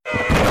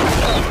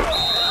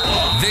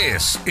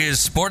This is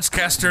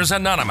Sportscasters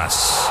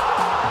Anonymous,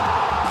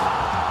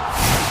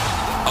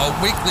 a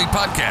weekly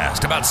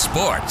podcast about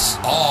sports,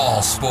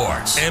 all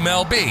sports,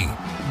 MLB,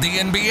 the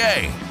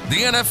NBA,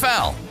 the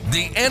NFL,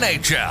 the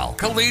NHL,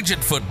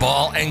 collegiate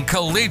football, and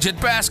collegiate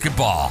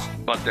basketball.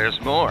 But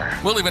there's more.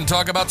 We'll even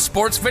talk about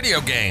sports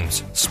video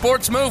games,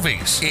 sports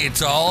movies.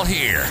 It's all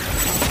here.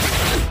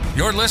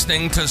 You're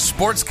listening to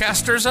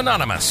Sportscasters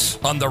Anonymous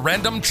on the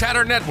Random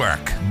Chatter Network,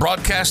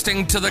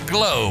 broadcasting to the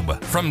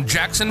globe from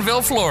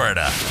Jacksonville,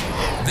 Florida.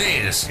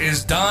 This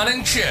is Don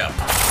and Chip.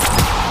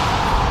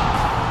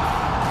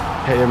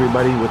 Hey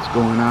everybody, what's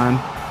going on?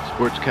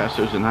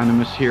 Sportscasters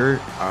Anonymous here.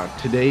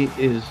 Today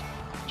is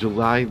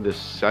July the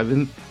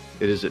 7th.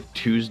 It is a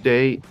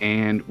Tuesday,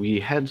 and we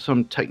had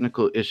some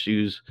technical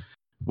issues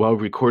while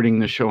recording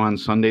the show on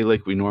Sunday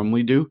like we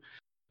normally do.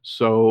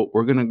 So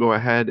we're going to go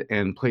ahead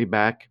and play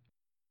back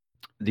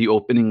the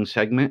opening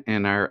segment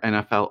in our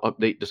NFL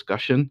update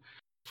discussion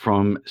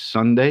from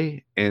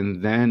Sunday,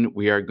 and then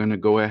we are going to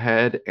go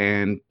ahead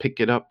and pick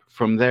it up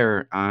from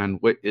there on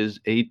what is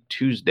a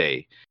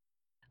Tuesday.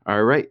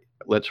 All right,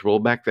 let's roll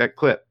back that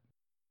clip.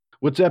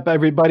 What's up,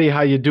 everybody?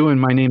 How you doing?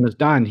 My name is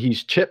Don.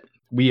 He's Chip.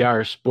 We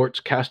are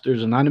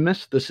Sportscasters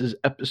Anonymous. This is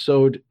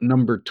episode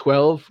number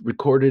 12,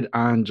 recorded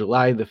on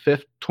July the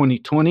 5th,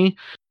 2020.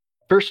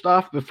 First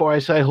off, before I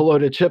say hello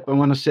to Chip, I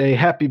want to say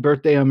happy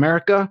birthday,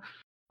 America.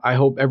 I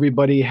hope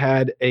everybody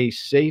had a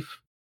safe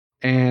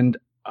and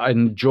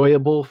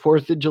enjoyable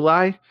 4th of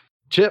July.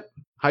 Chip,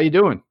 how you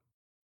doing?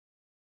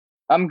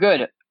 I'm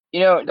good. You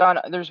know, Don,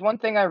 there's one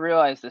thing I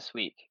realized this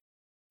week.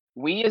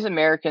 We as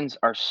Americans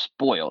are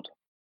spoiled.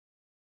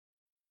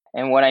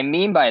 And what I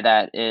mean by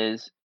that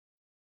is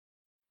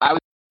I was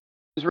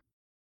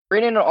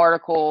reading an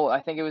article,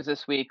 I think it was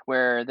this week,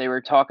 where they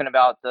were talking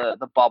about the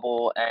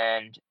bubble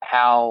and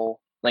how,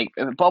 like,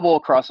 a bubble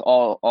across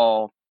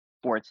all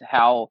sports,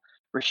 how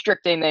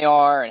restricting they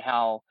are and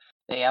how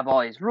they have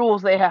all these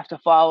rules they have to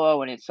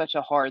follow, and it's such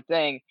a hard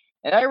thing.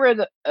 And I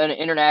read an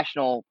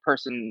international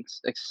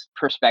person's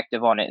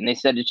perspective on it, and they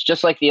said it's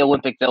just like the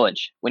Olympic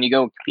Village. When you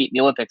go compete in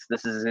the Olympics,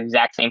 this is the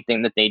exact same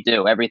thing that they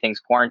do. Everything's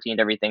quarantined,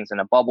 everything's in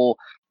a bubble.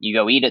 You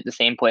go eat at the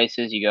same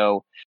places, you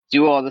go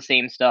do all the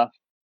same stuff.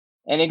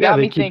 And it got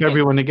me thinking. Keep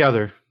everyone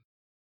together.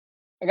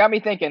 It got me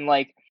thinking,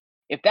 like,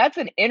 if that's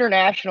an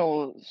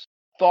international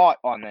thought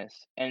on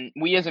this, and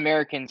we as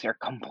Americans are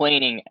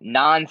complaining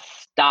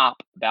nonstop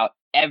about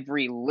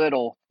every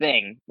little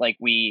thing,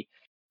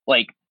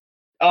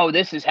 oh,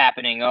 this is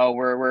happening, oh,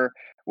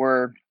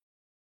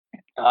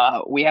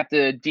 we have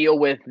to deal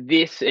with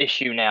this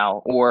issue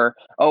now, or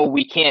oh,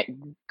 we can't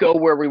go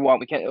where we want,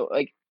 we can't,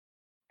 like,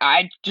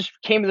 I just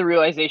came to the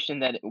realization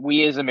that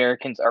we as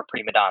Americans are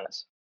prima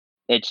donnas.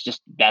 It's just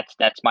that's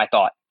my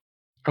thought.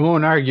 I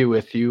won't argue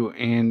with you,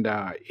 and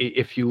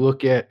if you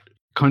look at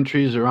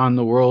countries around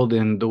the world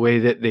and the way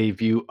that they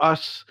view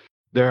us,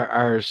 there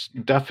are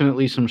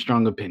definitely some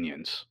strong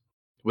opinions,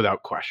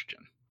 without question.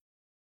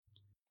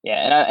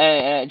 Yeah,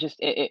 and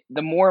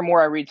the more and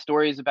more I read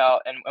stories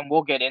about, and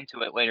we'll get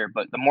into it later,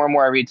 but the more and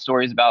more I read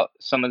stories about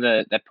some of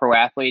the pro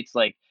athletes,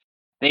 like,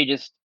 they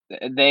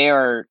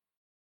are,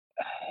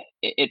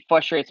 it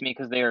frustrates me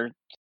because they are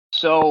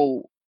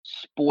so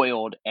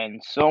spoiled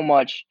and so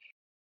much,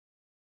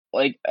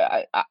 like,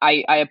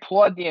 I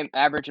applaud the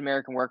average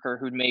American worker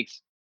who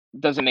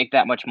doesn't make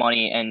that much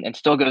money and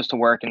still goes to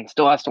work and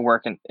still has to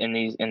work in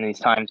these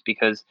times,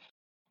 because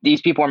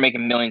these people are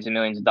making millions and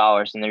millions of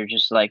dollars, and they're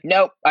just like,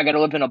 nope, I got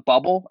to live in a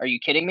bubble. Are you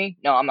kidding me?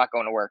 No, I'm not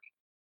going to work.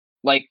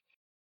 Like,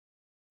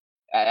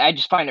 I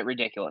just find it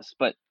ridiculous,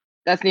 but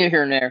that's neither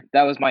here nor there.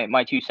 That was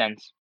my 2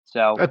 cents.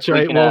 So that's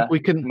right. We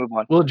can move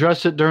on. We'll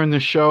address it during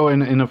the show,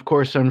 and of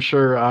course, I'm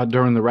sure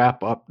during the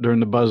wrap up, during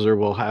the buzzer,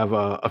 we'll have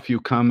a few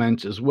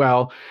comments as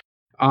well.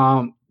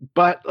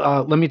 But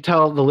let me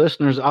tell the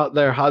listeners out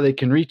there how they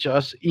can reach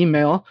us.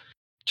 Email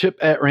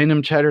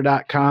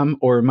chip@randomchatter.com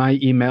or my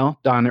email,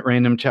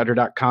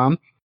 don@randomchatter.com.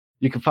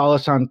 You can follow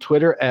us on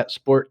Twitter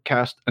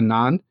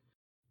 @SportcastAnon.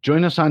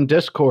 Join us on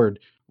Discord.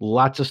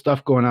 Lots of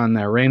stuff going on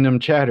there. Random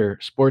Chatter,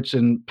 sports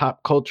and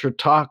pop culture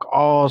talk,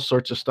 all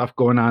sorts of stuff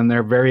going on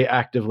there. Very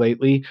active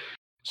lately.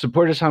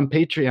 Support us on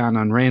Patreon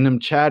on Random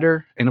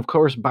Chatter. And of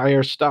course, buy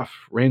our stuff,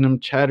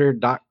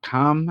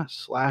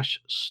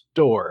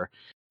 randomchatter.com/store.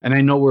 And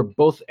I know we're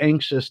both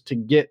anxious to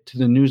get to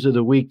the news of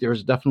the week.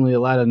 There's definitely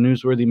a lot of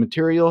newsworthy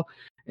material,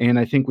 and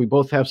I think we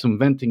both have some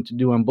venting to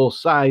do on both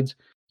sides.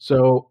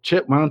 So,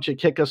 Chip, why don't you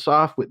kick us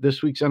off with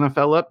this week's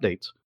NFL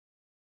updates?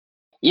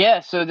 Yeah,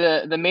 so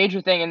the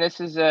major thing, and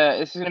this is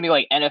going to be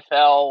like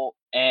NFL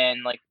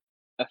and like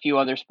a few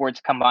other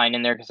sports combined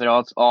in there, because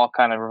it's all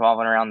kind of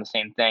revolving around the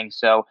same thing.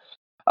 So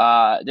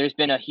there's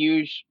been a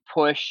huge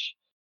push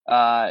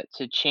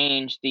to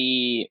change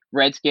the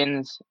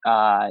Redskins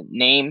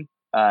name,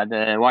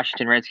 the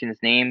Washington Redskins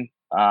name.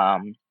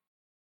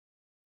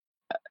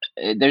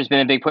 There's been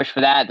a big push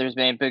for that. There's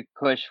been a big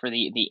push for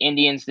the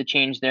Indians to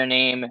change their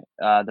name,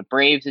 the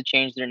Braves to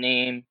change their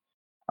name.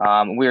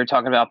 We were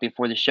talking about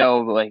before the show,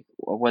 like,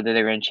 whether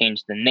they were going to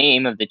change the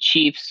name of the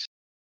Chiefs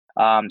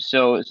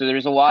So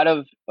there's a lot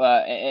of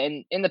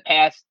and in the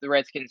past the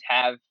Redskins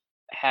have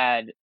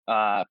had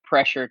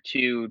pressure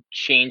to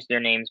change their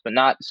names, but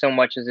not so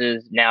much as it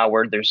is now,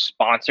 where there's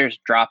sponsors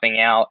dropping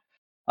out.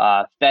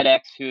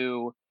 FedEx,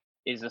 who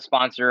is the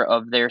sponsor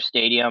of their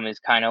stadium, is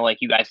kind of like,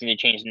 you guys need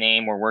to change the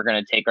name, or we're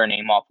going to take our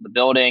name off of the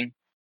building.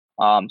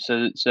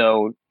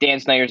 So Dan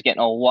Snyder's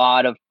getting a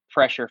lot of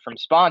pressure from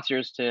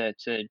sponsors to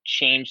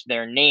change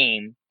their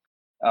name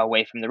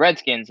away from the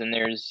Redskins, and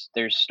there's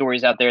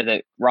stories out there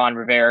that Ron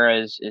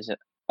Rivera is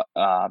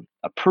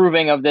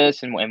approving of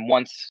this and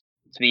wants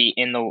to be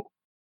in the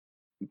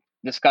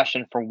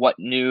discussion for what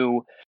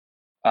new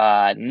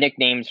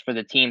nicknames for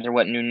the teams, or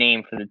what new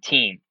name for the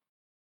team.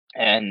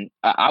 And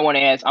I want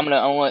to ask, I'm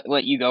gonna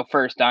let you go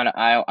first, Don.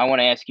 I want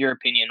to ask your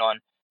opinion on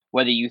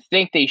whether you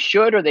think they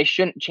should or they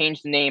shouldn't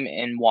change the name,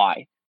 and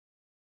why.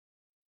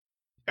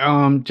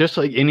 Just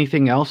like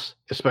anything else,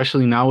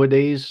 especially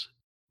nowadays,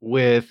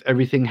 with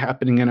everything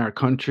happening in our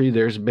country,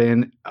 there's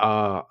been,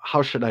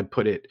 how should I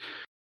put it?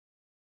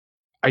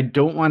 I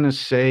don't want to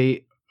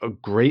say a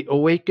great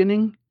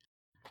awakening,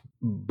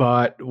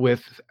 but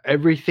with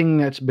everything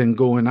that's been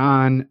going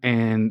on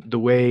and the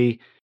way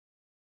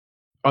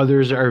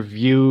others are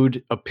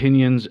viewed,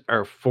 opinions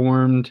are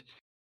formed,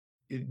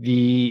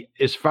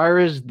 as far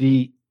as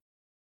the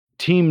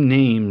team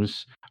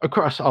names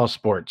across all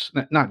sports,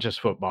 not just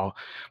football,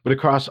 but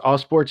across all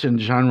sports in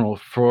general,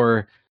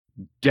 for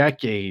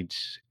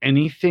decades,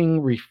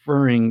 anything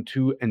referring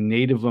to a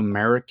Native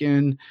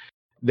American,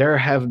 there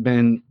have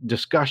been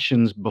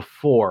discussions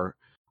before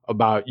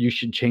about you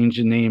should change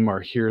the name, or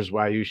here's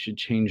why you should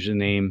change the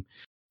name.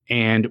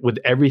 And with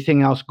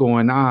everything else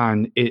going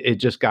on, it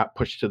just got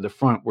pushed to the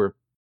front, where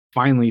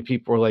finally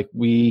people were like,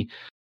 we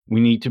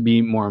need to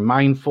be more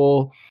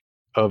mindful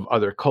of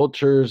other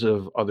cultures,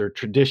 of other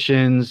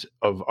traditions,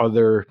 of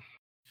other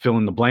fill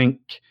in the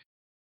blank.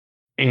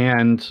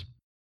 And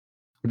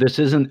this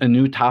isn't a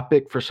new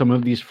topic for some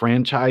of these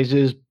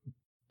franchises,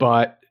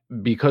 but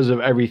because of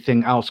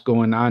everything else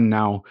going on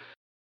now,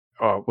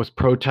 with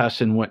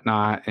protests and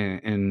whatnot,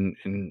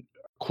 and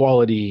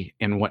quality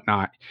and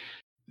whatnot,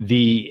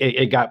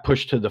 it got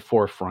pushed to the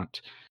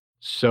forefront.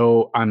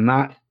 So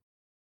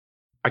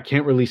I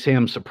can't really say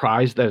I'm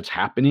surprised that it's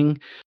happening.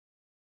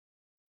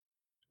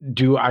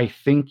 Do I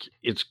think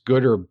it's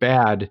good or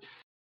bad?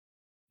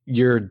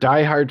 Your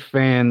diehard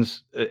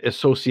fans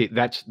associate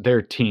that's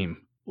their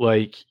team.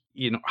 Like,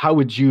 how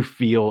would you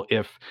feel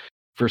if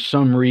for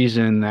some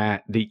reason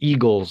that the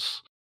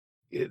Eagles,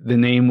 the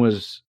name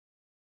was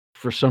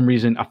for some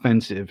reason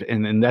offensive,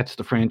 and then that's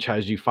the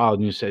franchise you followed,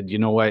 and you said, you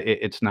know what,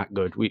 it's not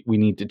good. We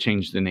need to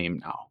change the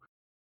name now.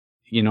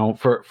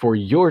 For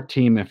your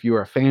team, if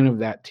you're a fan of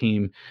that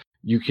team,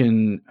 you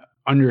can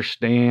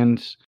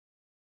understand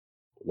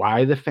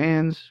why the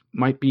fans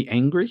might be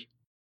angry.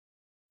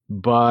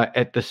 But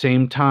at the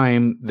same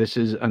time, this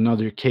is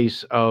another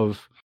case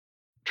of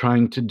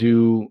trying to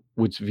do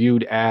what's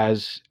viewed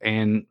as,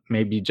 and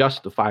maybe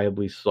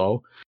justifiably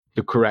so,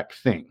 the correct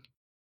thing.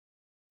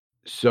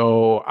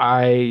 So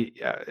on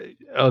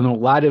a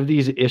lot of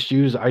these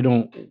issues, I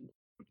don't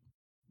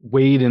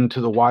wade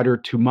into the water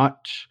too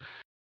much,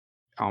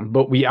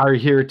 but we are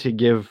here to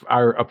give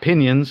our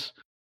opinions.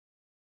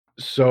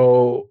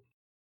 So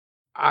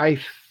I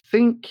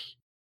think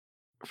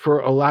for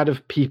a lot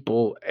of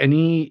people,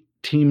 any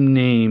team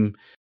name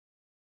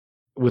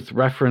with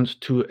reference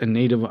to a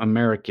Native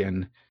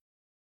American,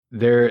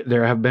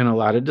 there have been a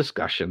lot of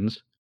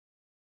discussions,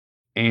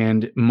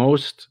 and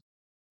most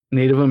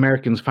Native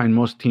Americans find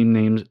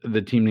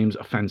the team names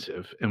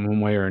offensive in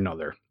one way or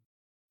another.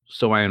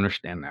 So I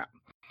understand that.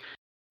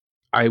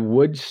 I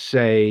would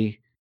say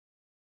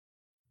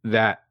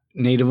that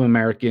Native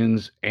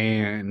Americans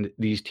and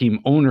these team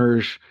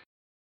owners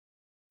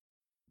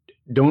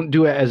don't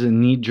do it as a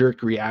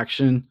knee-jerk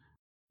reaction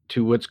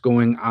to what's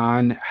going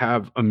on.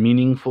 Have a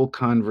meaningful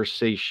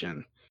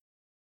conversation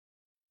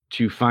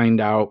to find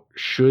out,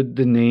 should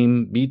the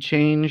name be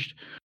changed,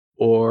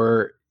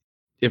 or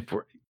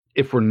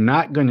if we're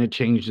not going to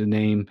change the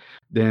name,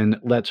 then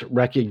let's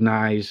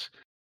recognize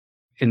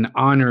and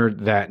honor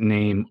that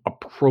name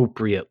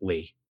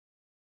appropriately,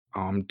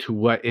 to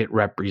what it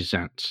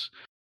represents.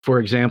 For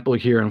example,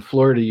 here in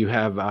Florida, you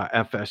have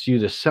FSU,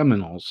 the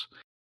Seminoles.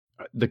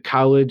 The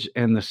college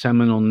and the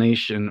Seminole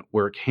Nation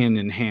work hand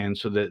in hand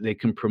so that they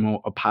can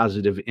promote a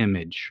positive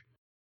image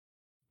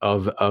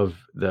of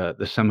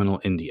the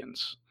Seminole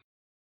Indians.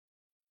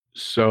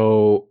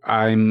 So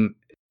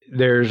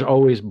there's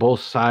always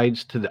both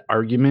sides to the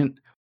argument,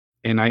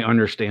 and I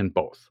understand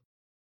both.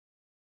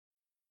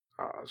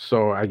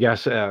 So I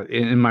guess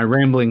in my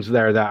ramblings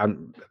there,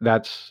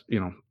 that's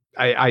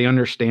I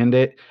understand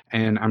it,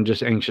 and I'm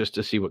just anxious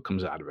to see what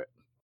comes out of it.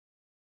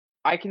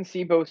 I can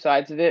see both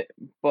sides of it,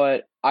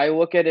 but I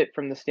look at it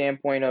from the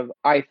standpoint of,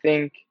 I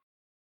think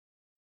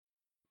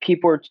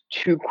people are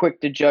too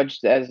quick to judge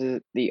as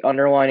the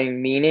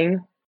underlying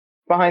meaning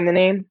behind the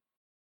name.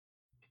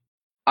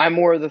 I'm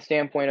more of the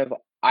standpoint of,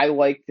 I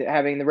like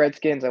having the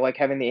Redskins, I like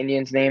having the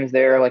Indians names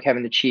there, I like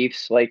having the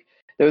Chiefs. Like,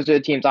 those are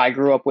the teams I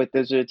grew up with.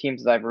 Those are the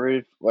teams that I've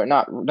rooted for,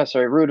 not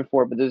necessarily rooted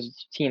for, but those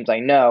are teams I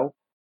know.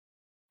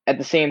 At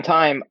the same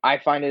time, I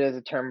find it as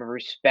a term of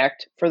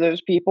respect for those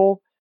people.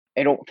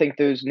 I don't think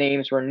those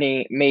names were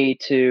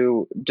made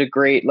to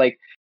degrade. Like,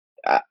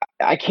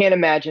 I can't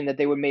imagine that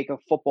they would make a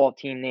football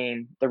team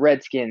name the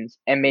Redskins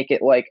and make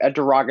it like a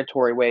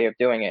derogatory way of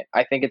doing it.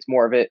 I think it's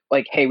more of it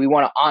like, hey, we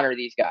want to honor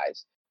these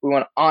guys. We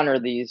want to honor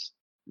these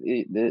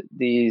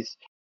this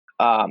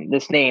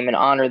name and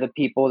honor the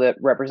people that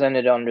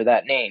represented under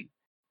that name.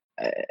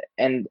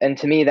 And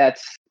to me,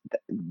 that's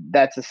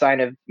a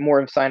sign of more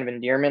of a sign of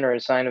endearment or a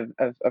sign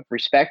of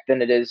respect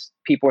than it is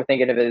people are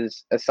thinking of it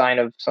as a sign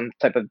of some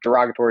type of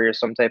derogatory or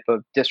some type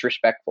of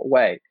disrespectful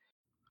way.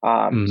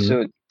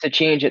 So to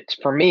change it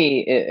for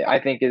me, I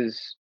think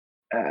is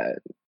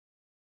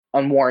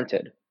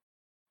unwarranted.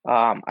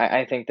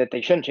 I think that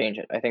they shouldn't change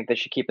it. I think they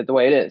should keep it the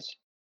way it is.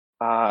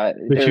 But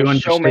you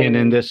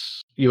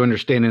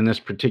understand in this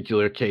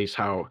particular case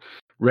how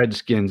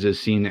Redskins is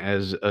seen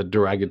as a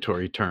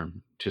derogatory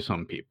term to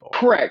some people.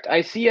 Correct.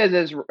 I see it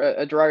as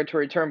a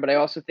derogatory term, but I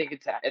also think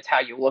it's how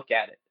you look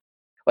at it.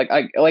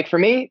 Like for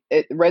me,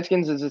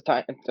 Redskins is a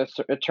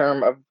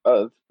term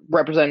of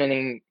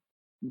representing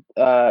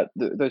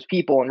those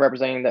people and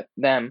representing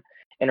them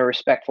in a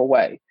respectful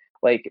way.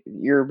 Like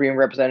you're being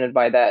represented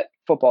by that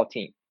football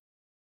team.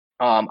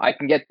 I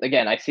can get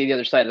again. I see the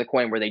other side of the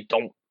coin where they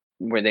don't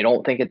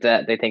think it's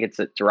that, they think it's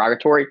a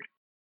derogatory.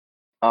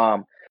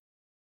 But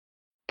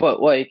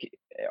like,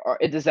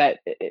 does that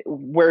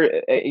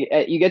where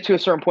you get to a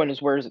certain point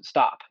is where does it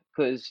stop?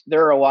 Because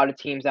there are a lot of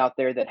teams out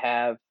there that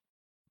have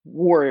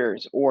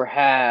Warriors or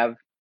have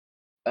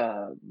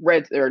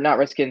Reds or not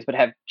Redskins, but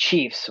have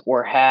Chiefs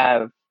or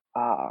have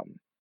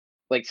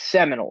like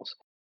Seminoles.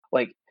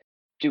 Like,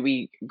 do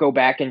we go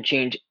back and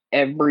change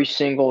every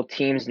single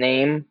team's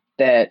name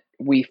that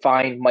we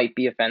find might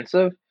be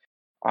offensive?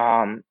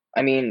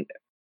 I mean,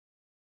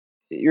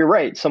 you're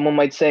right. Someone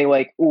might say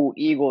like, "Ooh,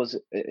 eagles."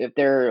 If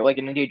they're like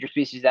an endangered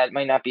species, that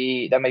might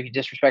be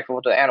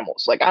disrespectful to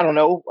animals. Like, I don't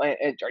know.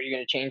 Are you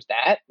going to change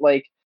that?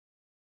 Like,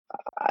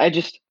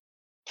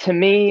 to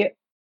me,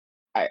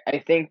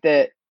 I think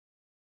that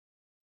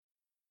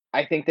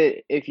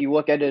if you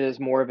look at it as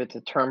more of it's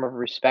a term of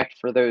respect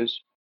for those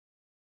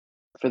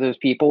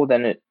people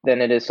than it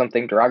is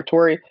something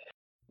derogatory,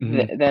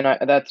 then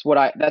that's what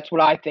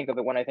I think of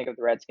it when I think of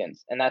the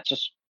Redskins, and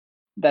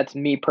that's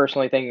me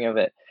personally thinking of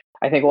it.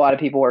 I think a lot of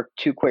people are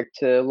too quick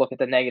to look at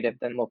the negative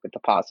than look at the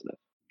positive.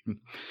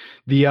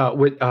 The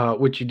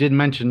what you did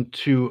mention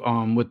too,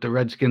 with the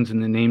Redskins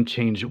and the name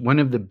change, one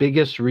of the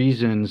biggest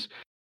reasons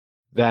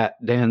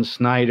that Dan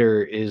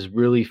Snyder is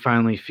really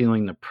finally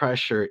feeling the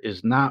pressure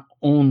is not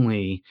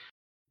only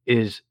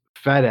is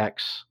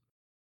FedEx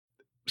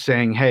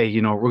saying,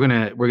 "Hey,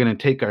 we're gonna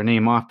take our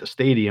name off the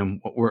stadium.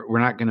 We're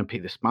not gonna pay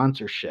the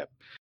sponsorship,"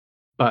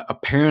 but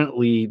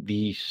apparently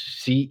the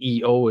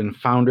CEO and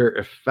founder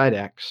of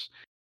FedEx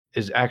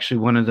is actually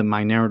one of the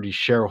minority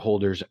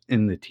shareholders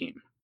in the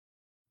team.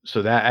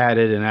 So that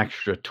added an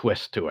extra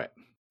twist to it.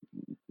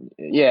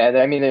 Yeah,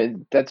 I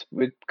mean that's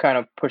what kind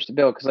of pushed the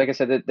bill because, like I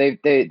said, that they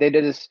did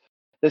this.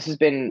 This has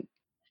been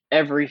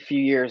every few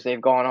years they've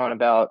gone on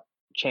about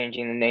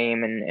changing the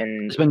name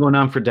and it's been going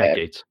on for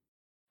decades.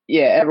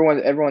 Yeah,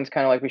 everyone's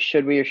kind of like, we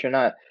should or should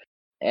not.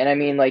 And I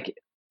mean, like,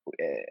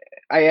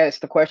 I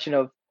asked the question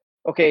of,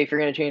 okay, if you're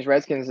going to change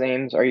Redskins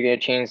names, are you going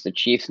to change the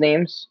Chiefs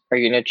names? Are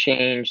you going to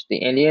change the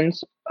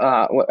Indians?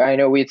 I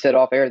know we had said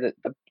off air that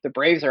the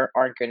Braves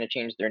aren't going to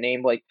change their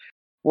name. Like,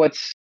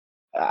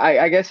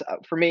 I guess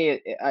for me,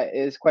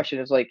 his question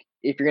is like,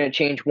 if you're going to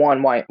change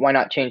one, why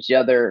not change the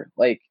other?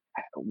 Like,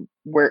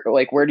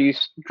 where do you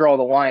draw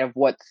the line of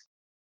what's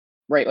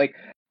right? Like,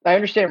 I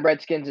understand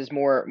Redskins is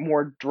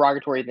more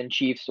derogatory than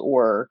Chiefs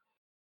or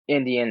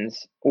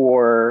Indians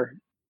or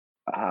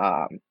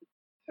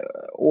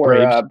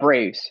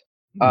Braves.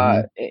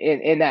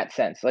 In that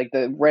sense, like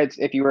the Reds,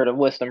 if you were to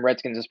list them,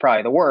 Redskins is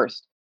probably the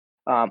worst.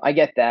 I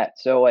get that.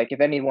 So like, if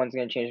anyone's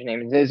going to change their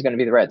name, it is going to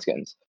be the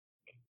Redskins.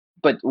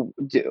 But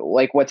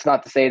like, what's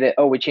not to say that,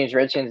 oh, we changed the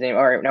Redskins name,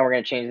 all right, now we're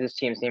going to change this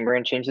team's name, we're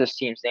going to change this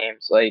team's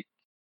names. Like,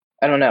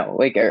 I don't know.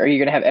 Like, are you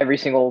going to have every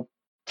single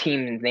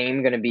team's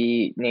name going to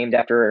be named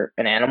after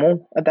an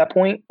animal at that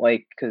point?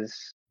 Like,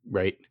 because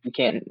right, you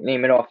can't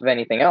name it off of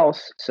anything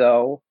else.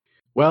 So,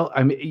 well,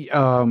 I mean,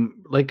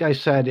 like I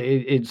said,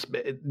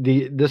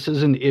 this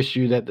is an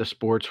issue that the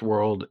sports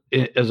world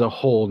as a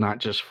whole, not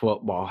just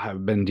football,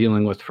 have been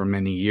dealing with for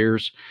many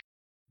years.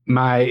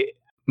 My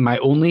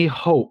only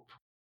hope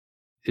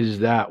is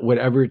that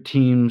whatever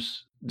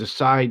teams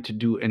decide to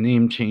do a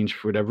name change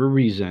for whatever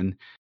reason,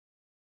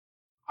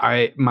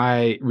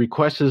 my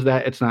request is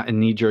that it's not a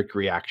knee-jerk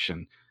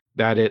reaction,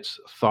 that it's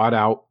thought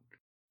out,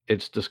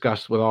 it's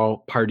discussed with all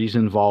parties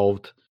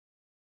involved,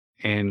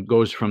 and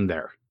goes from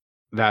there.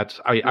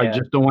 I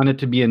just don't want it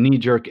to be a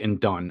knee-jerk and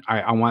done.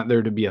 I want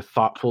there to be a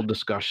thoughtful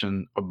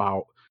discussion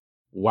about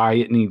why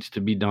it needs to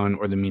be done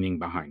or the meaning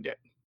behind it.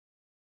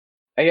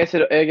 I guess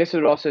it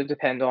would also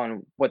depend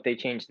on what they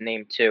change the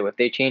name to. If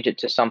they change it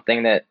to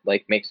something that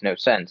like makes no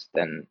sense,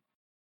 then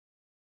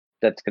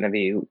that's going to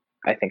be,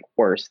 I think,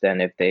 worse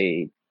than if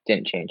they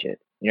didn't change it.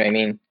 You know what I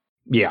mean?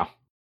 Yeah.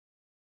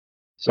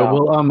 So,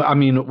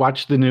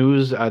 watch the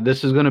news.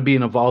 This is going to be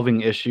an evolving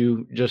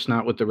issue, just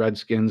not with the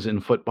Redskins in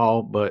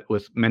football, but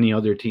with many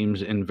other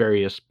teams in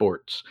various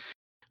sports.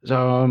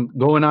 So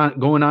going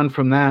on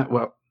from that,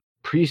 well,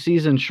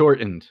 preseason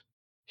shortened.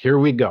 Here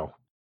we go.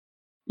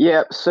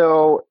 yeah.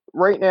 So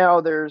right now,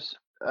 there's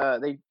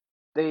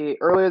they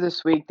earlier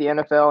this week, the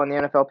NFL and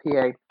the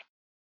NFLPA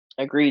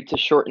agreed to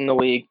shorten the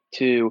league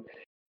to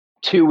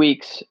 2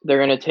 weeks. They're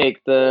going to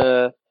take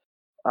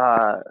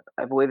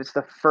I believe it's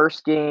the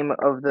first game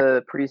of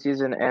the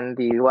preseason and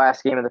the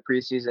last game of the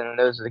preseason, and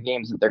those are the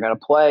games that they're going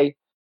to play.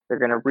 They're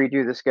going to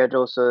redo the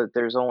schedule so that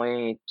there's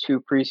only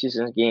 2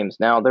 preseason games.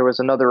 Now, there was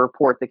another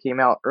report that came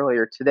out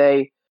earlier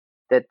today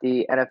that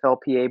the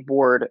NFLPA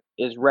board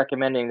is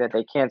recommending that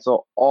they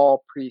cancel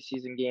all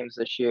preseason games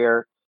this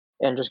year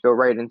and just go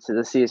right into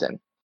the season.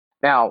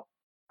 Now,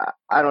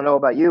 I don't know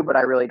about you, but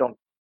I really don't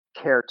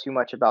care too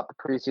much about the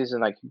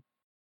preseason. Like,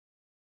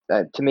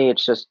 to me,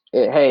 it's just,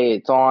 hey,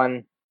 it's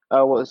on.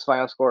 Oh, what was the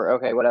final score?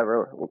 Okay,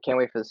 whatever. We can't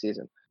wait for the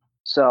season.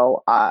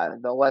 So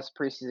the less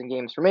preseason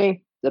games for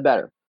me, the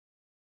better.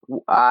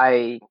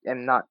 I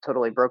am not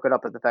totally broken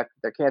up with the fact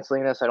that they're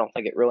canceling this. I don't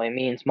think it really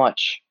means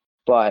much,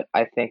 but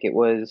I think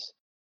it's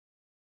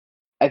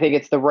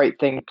the right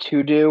thing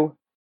to do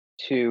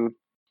to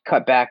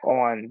cut back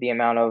on the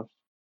amount of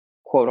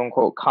quote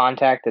unquote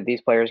contact that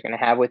these players are going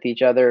to have with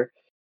each other.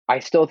 I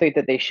still think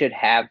that they should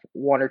have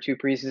 1 or 2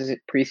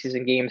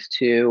 preseason games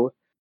to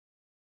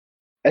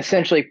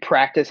essentially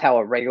practice how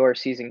a regular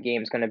season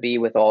game is going to be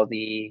with all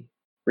the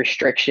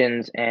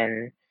restrictions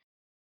and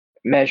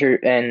measure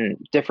and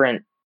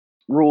different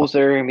rules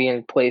that are going to be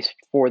in place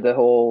for the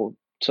whole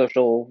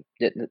social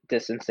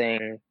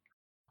distancing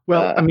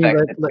Well, effect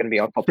that's going to be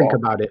on football. Think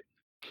about it.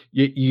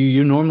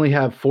 You normally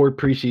have 4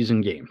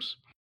 preseason games.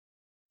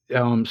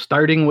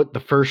 Starting with the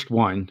first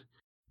one,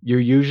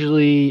 if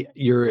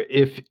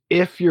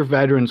your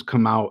veterans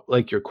come out,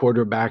 like your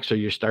quarterbacks or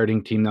your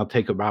starting team, they'll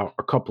take about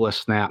a couple of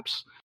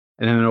snaps,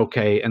 and then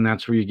and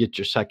that's where you get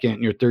your second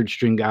and your third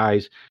string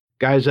guys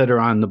that are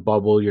on the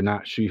bubble. You're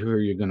not sure who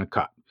you're going to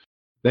cut.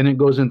 Then it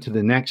goes into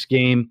the next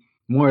game,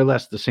 more or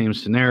less the same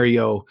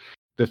scenario.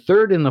 The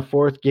third and the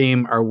fourth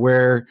game are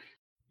where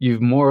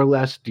you've more or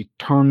less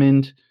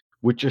determined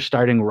what your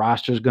starting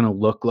roster is going to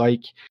look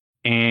like.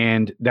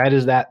 And that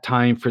is that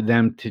time for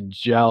them to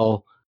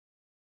gel,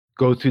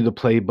 go through the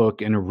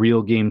playbook in a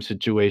real game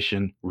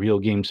situation, real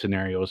game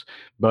scenarios.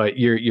 But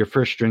your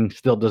first string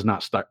still does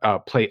not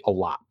play a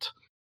lot.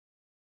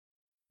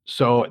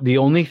 So the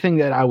only thing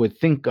that I would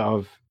think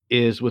of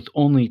is with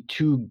only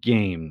 2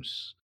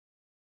 games,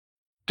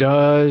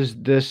 does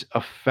this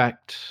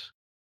affect?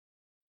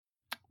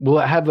 Will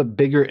it have a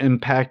bigger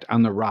impact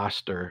on the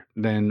roster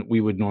than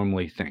we would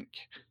normally think?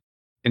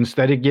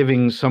 Instead of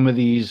giving some of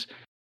these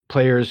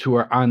players who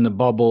are on the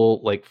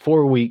bubble like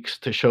 4 weeks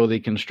to show they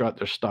can strut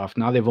their stuff,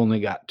 now they've only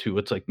got 2.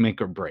 It's like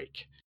make or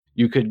break.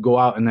 You could go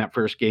out in that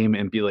first game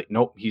and be like,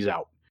 nope, he's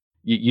out.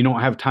 You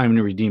don't have time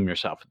to redeem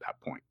yourself at that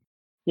point.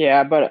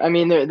 Yeah, but I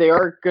mean, they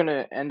are going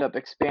to end up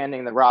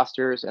expanding the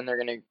rosters, and they're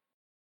going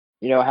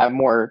to, have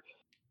more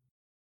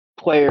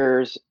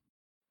players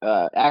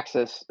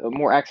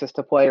more access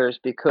to players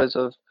because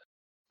of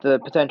the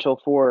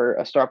potential for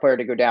a star player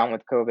to go down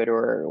with COVID,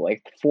 or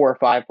like 4 or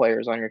 5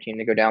 players on your team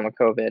to go down with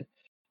COVID.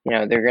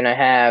 They're going to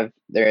have,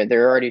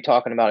 they're already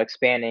talking about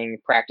expanding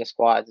practice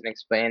squads and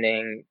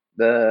expanding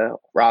the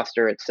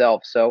roster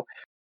itself. So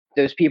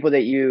those people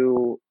that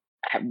you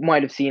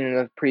might have seen in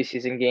the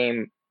preseason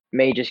game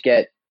may just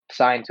get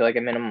signed to like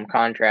a minimum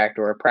contract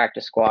or a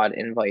practice squad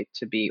invite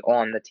to be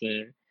on the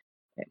team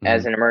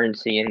as an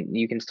emergency, and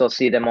you can still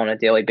see them on a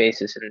daily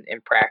basis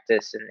in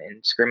practice and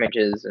in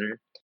scrimmages,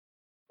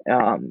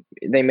 and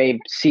they may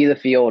see the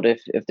field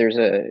if there's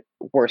a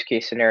worst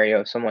case scenario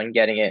of someone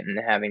getting it and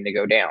having to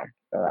go down,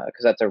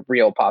 because that's a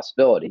real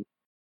possibility.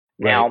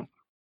 Right. Now,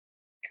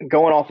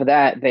 going off of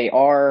that, they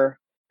are,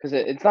 because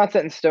it's not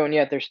set in stone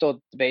yet, they're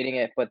still debating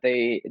it, but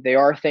they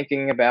are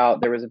thinking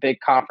about, there was a big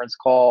conference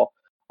call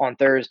on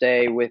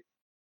Thursday with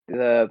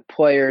the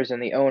players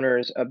and the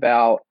owners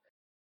about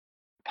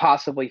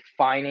possibly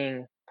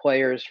fining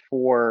players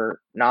for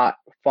not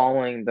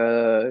following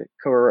the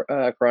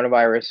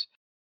coronavirus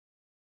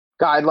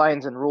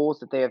guidelines and rules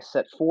that they have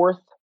set forth,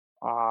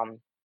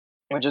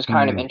 which is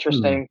kind of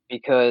interesting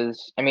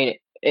because, I mean,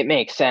 it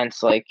makes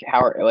sense. Like,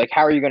 how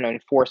are you going to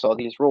enforce all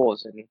these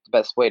rules? And the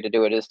best way to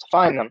do it is to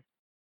fine them.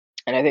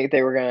 And I think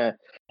they were going to,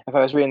 if I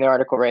was reading the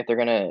article right, they're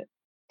going to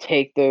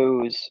take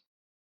those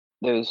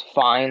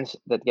fines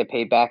that get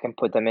paid back and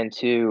put them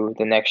into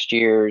the next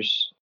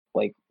year's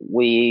like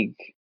league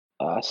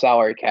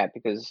salary cap,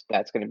 because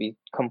that's going to be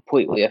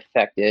completely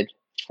affected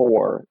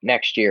for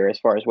next year as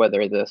far as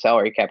whether the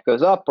salary cap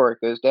goes up or it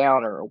goes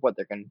down or what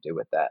they're going to do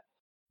with that.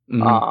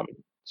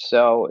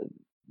 So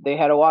they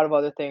had a lot of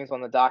other things on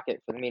the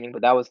docket for the meeting,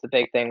 but that was the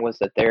big thing, was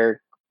that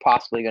they're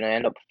possibly going to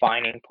end up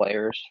fining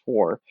players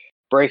for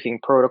breaking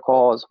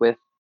protocols with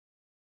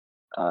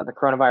the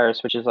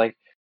coronavirus, which is like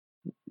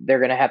they're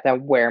going to have to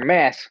wear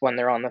masks when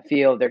they're on the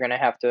field. They're going to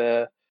have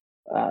to,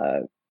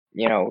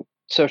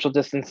 social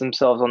distance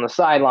themselves on the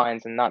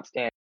sidelines and not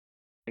stand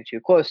too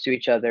close to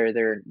each other.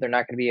 They're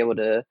not going to be able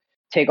to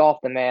take off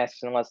the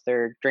masks unless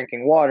they're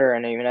drinking water,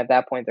 and even at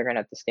that point, they're going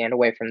to have to stand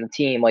away from the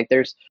team. Like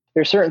there's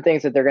certain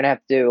things that they're going to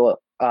have to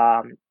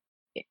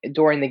do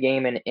during the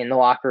game and in the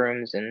locker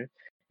rooms and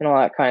all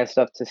that kind of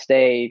stuff to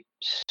stay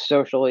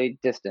socially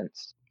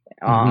distanced.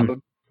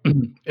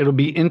 It'll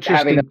be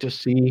interesting to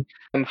see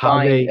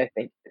how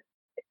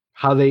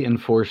they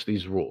enforce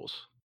these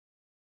rules.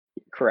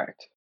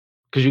 Correct.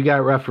 Because you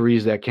got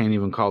referees that can't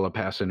even call a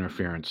pass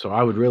interference. So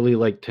I would really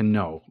like to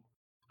know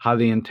how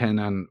they intend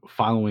on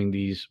following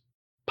these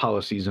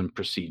policies and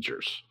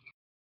procedures.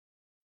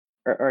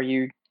 Are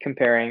you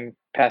comparing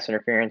pass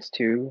interference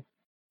to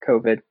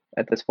COVID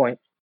at this point?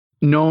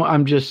 No,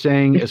 I'm just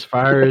saying as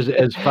far as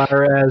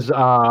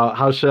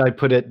how should I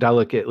put it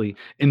delicately,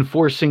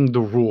 enforcing the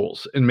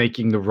rules and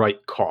making the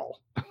right call.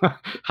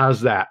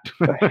 How's that?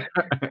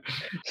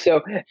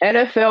 So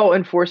NFL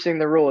enforcing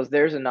the rules.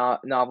 There's a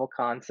novel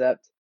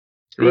concept.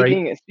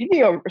 Speaking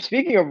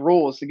of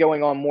rules,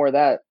 going on more of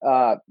that.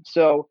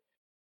 So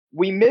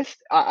we missed.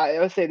 I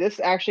would say this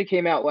actually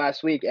came out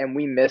last week, and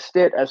we missed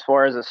it as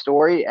far as a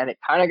story, and it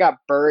kind of got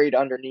buried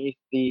underneath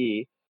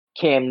the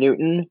Cam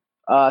Newton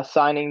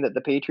signing that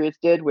the Patriots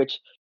did. Which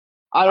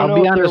I'll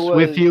be honest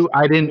with you,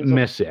 I didn't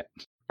miss it.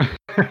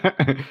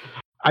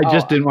 I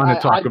just didn't want to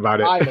talk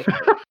about it.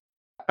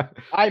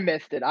 I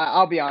missed it.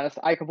 I'll be honest.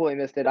 I completely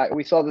missed it.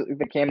 We saw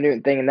the Cam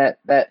Newton thing, and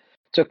that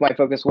took my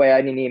focus away.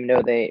 I didn't even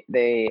know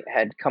they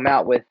had come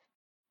out with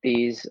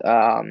these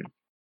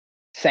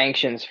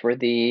sanctions for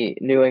the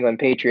New England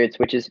Patriots,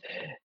 which is,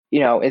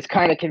 it's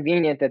kind of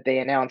convenient that they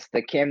announced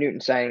the Cam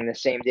Newton signing the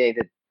same day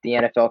that the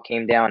NFL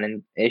came down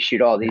and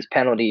issued all these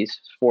penalties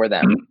for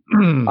them.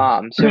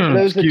 So for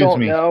those that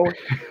don't know,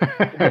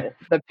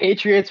 the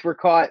Patriots were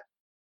caught.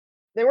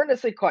 They weren't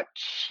necessarily caught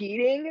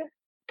cheating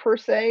per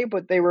se,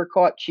 but they were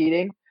caught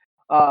cheating.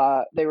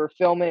 They were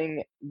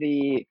filming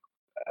the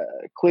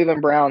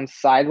Cleveland Browns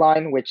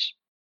sideline, which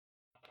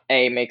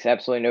makes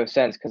absolutely no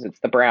sense because it's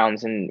the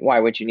Browns, and why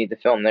would you need to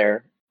film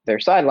their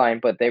sideline?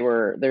 But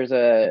there's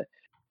a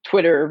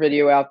Twitter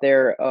video out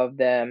there of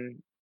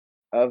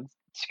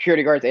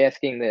security guards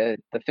asking the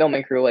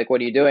filming crew, like, what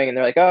are you doing? And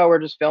they're like, oh, we're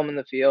just filming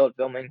the field,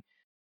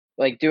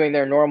 like doing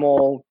their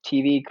normal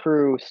TV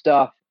crew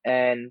stuff.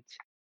 And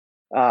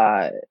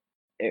they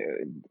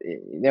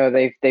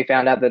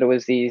found out that it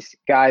was these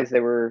guys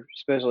that were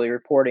supposedly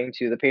reporting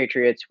to the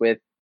Patriots with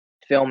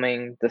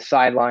filming the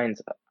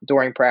sidelines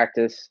during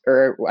practice,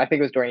 or I think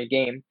it was during a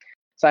game,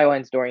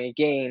 sidelines during a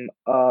game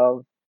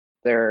of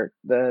the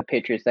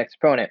Patriots' next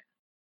opponent.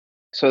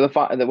 So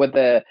what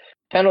the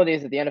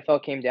penalties that the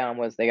NFL came down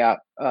was they got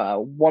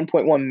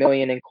 $1.1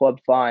 million in club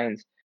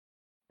fines.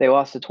 They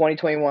lost the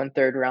 2021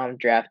 third-round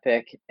draft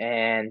pick,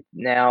 and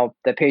now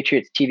the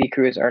Patriots TV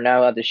crews are not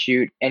allowed to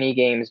shoot any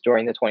games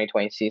during the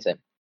 2020 season.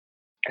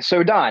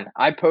 So, Don,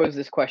 I pose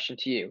this question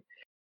to you.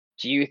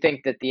 Do you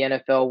think that the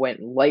NFL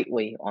went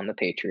lightly on the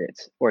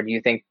Patriots, or do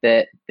you think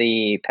that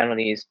the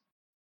penalties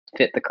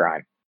fit the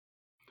crime?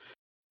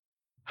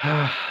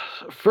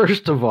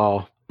 First of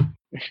all,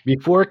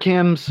 before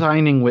Cam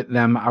signing with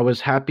them, I was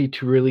happy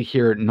to really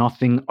hear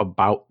nothing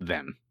about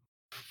them.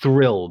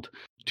 Thrilled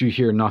to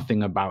hear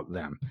nothing about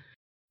them.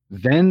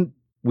 Then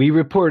we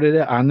reported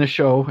it on the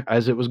show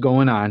as it was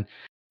going on,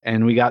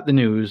 and we got the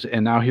news,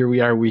 and now here we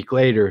are a week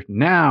later.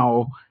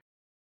 Now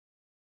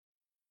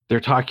they're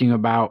talking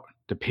about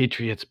the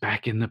Patriots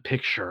back in the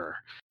picture,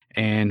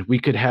 and we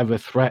could have a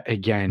threat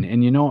again.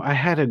 And I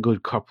had a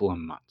good couple of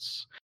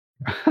months.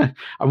 I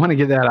want to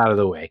get that out of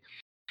the way.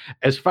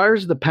 As far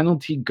as the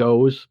penalty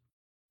goes,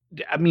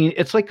 I mean,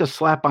 it's like a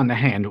slap on the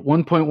hand.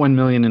 $1.1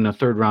 million in a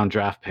third-round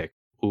draft pick.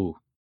 Ooh.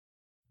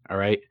 All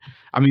right.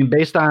 I mean,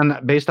 based on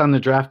the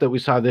draft that we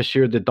saw this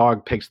year, the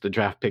dog picks the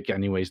draft pick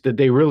anyways. Did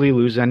they really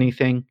lose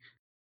anything?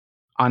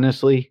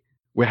 Honestly,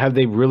 have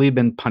they really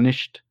been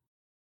punished?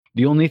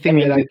 The only thing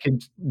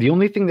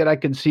that I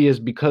could see is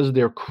because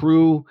their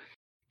crew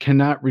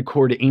cannot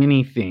record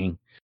anything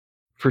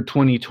for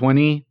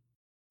 2020.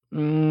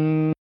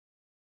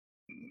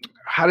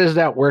 How does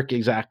that work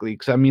exactly?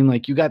 Because I mean,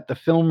 like, you got the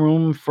film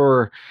room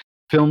for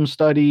film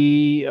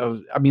study.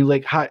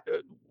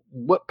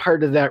 What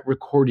part of that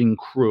recording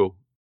crew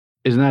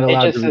is not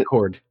allowed to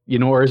record?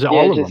 Or is it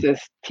all of them? Yeah,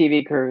 just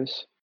TV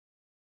crews.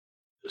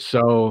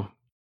 So,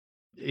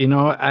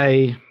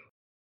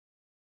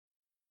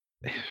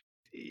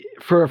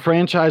 for a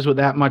franchise with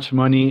that much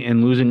money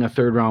and losing a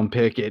third-round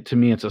pick, to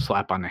me, it's a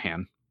slap on the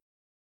hand.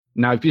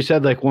 Now, if you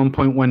said like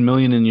 1.1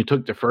 million and you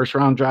took the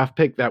first-round draft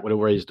pick, that would have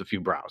raised a few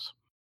brows.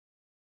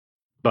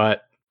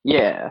 But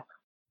yeah,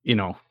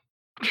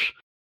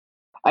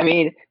 I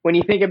mean, when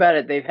you think about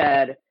it, they've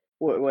had,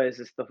 what is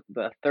this,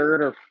 the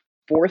third or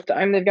fourth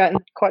time they've gotten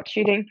caught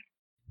cheating?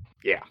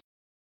 Yeah.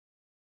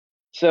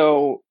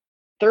 So,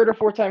 third or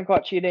fourth time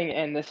caught cheating,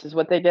 and this is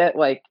what they get.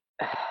 Like,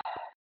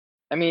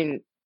 I mean,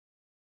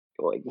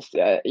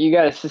 you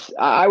gotta.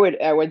 I would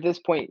at this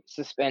point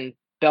suspend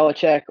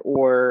Belichick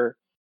or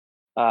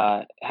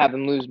have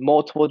them lose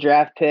multiple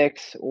draft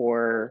picks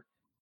or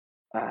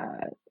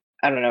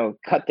I don't know,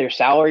 cut their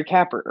salary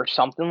cap or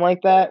something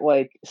like that,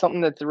 like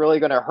something that's really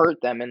going to hurt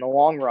them in the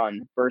long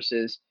run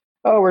versus,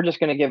 oh, we're just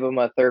going to give them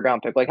a third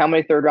round pick. Like, how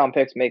many third round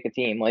picks make a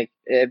team? Like,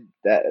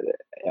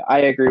 I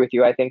agree with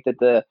you. I think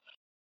that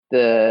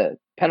the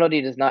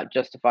penalty does not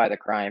justify the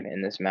crime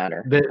in this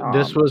matter.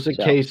 This was a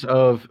case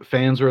of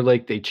fans were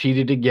like, they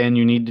cheated again.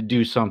 You need to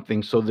do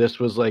something. So this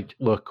was like,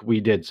 look, we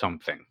did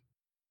something.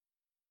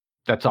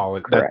 That's all.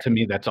 That to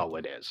me, that's all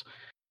it is.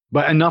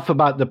 But enough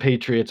about the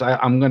Patriots.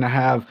 I'm going to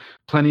have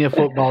plenty of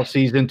football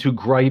season to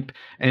gripe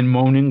and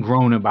moan and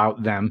groan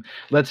about them.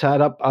 Let's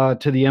head up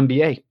to the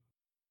NBA.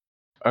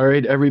 All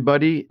right,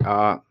 everybody.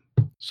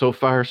 So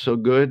far, so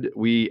good.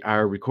 We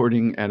are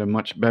recording at a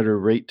much better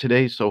rate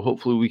today, so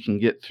hopefully we can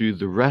get through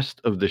the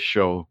rest of the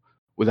show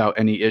without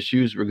any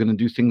issues. We're going to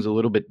do things a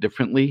little bit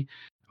differently.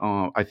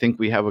 I think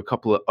we have a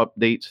couple of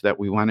updates that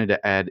we wanted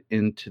to add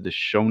into the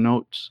show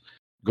notes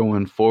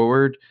going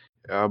forward.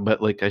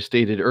 But like I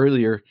stated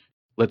earlier,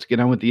 let's get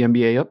on with the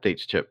NBA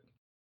updates, Chip.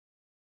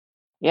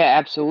 Yeah,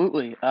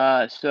 absolutely.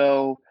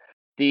 So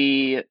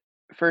the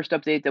first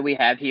update that we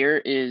have here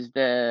is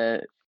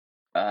the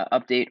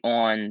update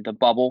on the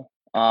bubble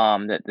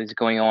that is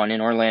going on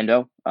in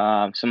Orlando.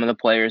 Some of the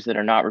players that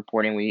are not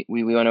reporting,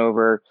 we went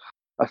over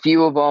a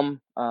few of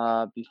them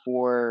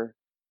before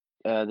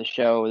the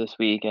show this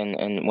week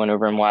and went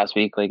over them last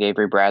week, like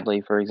Avery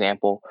Bradley, for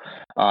example.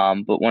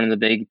 But one of the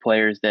big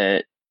players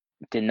that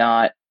did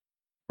not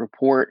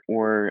report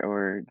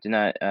or did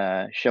not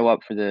show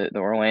up for the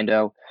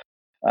Orlando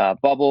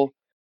bubble.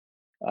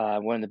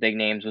 One of the big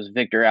names was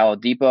Victor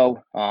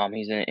Oladipo.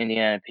 He's an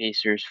Indiana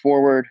Pacers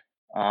forward.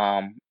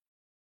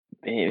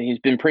 He's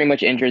been pretty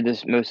much injured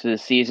most of the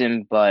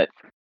season, but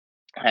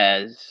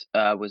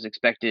was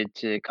expected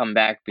to come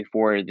back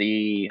before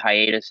the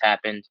hiatus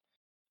happened.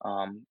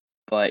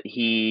 But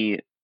he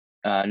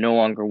no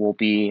longer will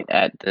be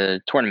at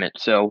the tournament.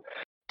 So,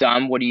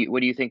 Dom, what do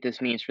you think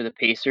this means for the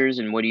Pacers,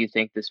 and what do you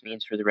think this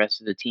means for the rest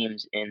of the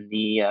teams in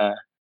the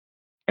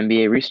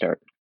NBA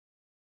restart?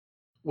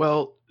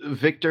 Well,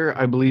 Victor,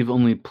 I believe,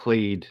 only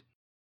played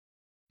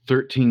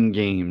 13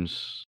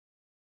 games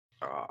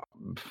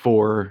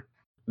before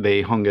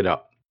they hung it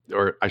up.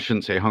 Or I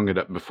shouldn't say hung it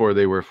up, before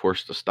they were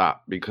forced to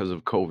stop because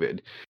of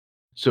COVID.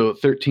 So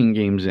 13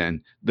 games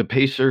in. The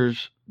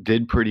Pacers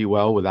did pretty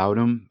well without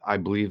him. I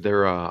believe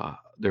they're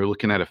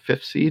looking at a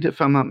 5th seed, if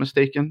I'm not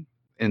mistaken,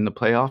 in the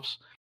playoffs.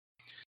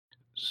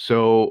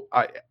 So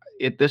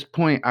at this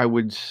point, I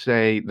would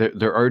say that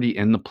they're already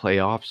in the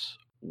playoffs.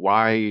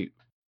 Why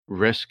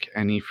risk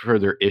any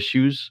further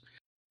issues?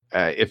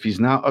 If he's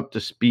not up to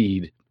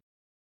speed,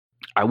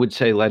 I would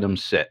say let him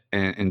sit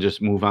and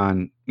just move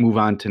on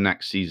to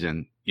next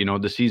season. You know,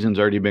 the season's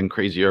already been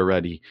crazy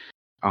already.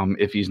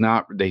 If he's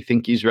not, they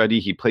think he's ready.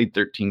 He played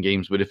 13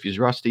 games, but if he's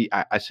rusty,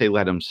 I say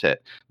let him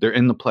sit. They're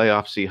in the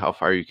playoffs. See how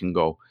far you can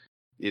go.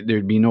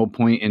 There'd be no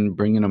point in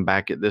bringing him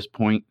back at this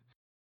point,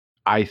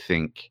 I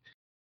think,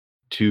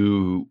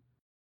 to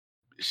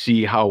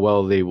see how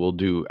well they will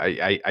do.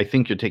 I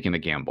think you're taking a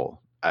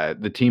gamble.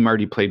 The team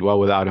already played well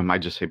without him. I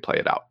just say play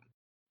it out.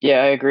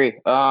 Yeah, I agree.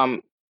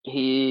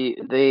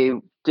 They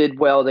did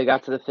well. They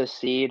got to the 5th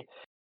seed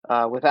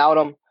without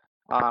him.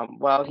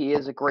 While he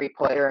is a great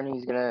player and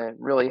he's going to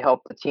really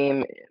help the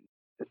team,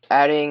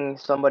 adding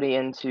somebody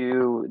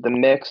into the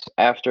mix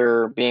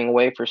after being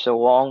away for so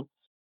long,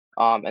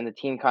 and the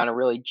team kind of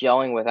really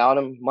gelling without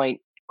him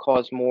might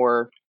cause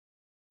more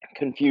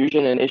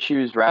confusion and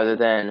issues rather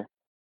than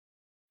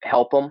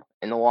help them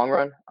in the long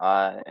run.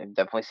 I've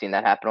definitely seen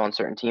that happen on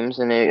certain teams,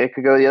 and it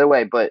could go the other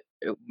way. But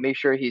make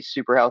sure he's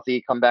super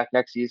healthy, come back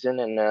next season,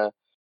 and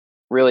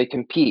really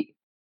compete.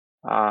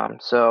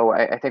 So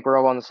I think we're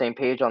all on the same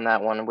page on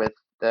that one. With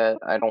the,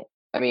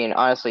 I mean,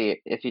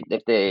 honestly, if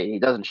he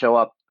doesn't show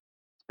up,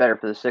 it's better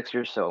for the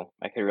Sixers. So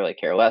I could really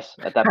care less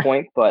at that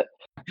point. But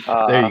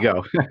there you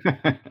go.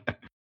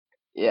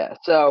 yeah.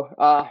 So,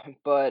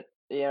 but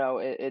you know,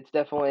 it'll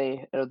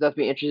definitely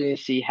be interesting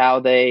to see how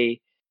they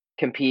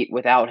compete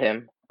without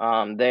him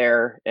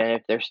there, and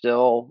if they're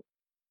still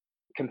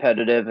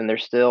competitive and they're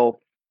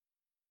still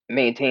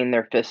maintain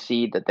their 5th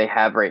seed that they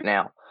have right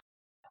now.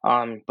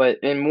 But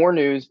in more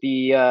news,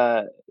 the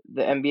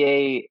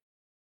NBA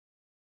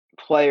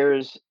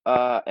players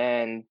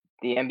and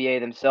the NBA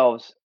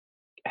themselves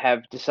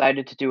have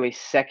decided to do a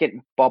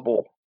second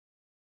bubble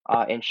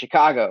in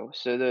Chicago.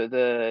 So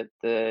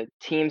the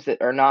teams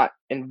that are not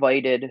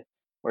invited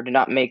or did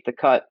not make the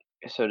cut,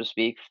 so to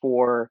speak,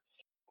 for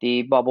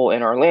the bubble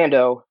in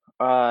Orlando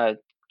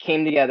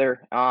came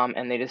together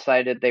and they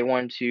decided they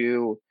wanted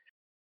to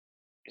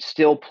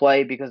still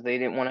play because they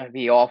didn't want to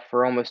be off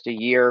for almost a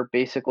year,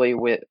 basically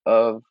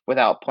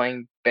without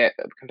playing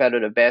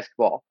competitive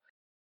basketball.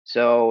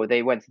 So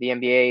they went to the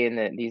NBA,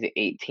 and these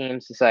 8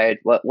 teams decided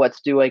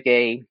let's do like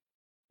a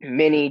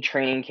mini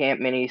training camp,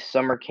 mini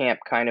summer camp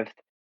kind of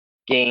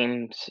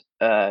games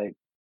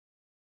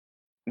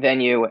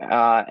venue,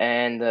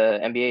 and the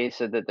NBA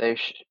said that they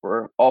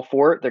were all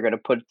for it. They're going to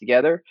put it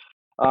together.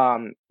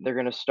 They're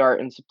going to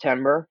start in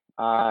September.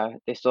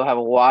 They still have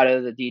a lot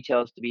of the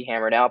details to be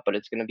hammered out, but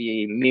it's going to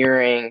be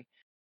mirroring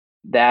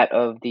that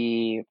of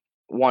the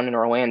one in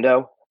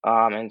Orlando,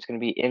 and it's going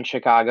to be in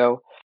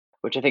Chicago,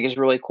 which I think is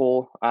really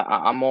cool.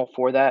 I'm all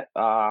for that.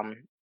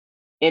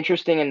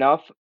 Interesting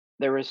enough,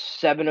 there was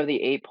 7 of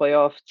the 8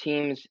 playoff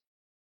teams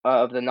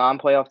of the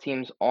non-playoff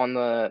teams on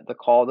the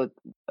call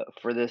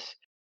for this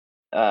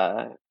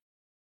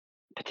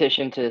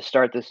petition to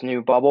start this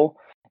new bubble.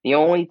 The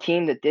only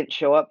team that didn't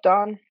show up,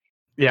 Don,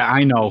 Yeah,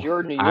 I know. was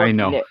your New I York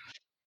know. Knicks.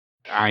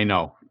 I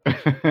know.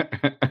 What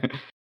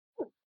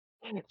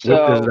does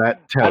So that I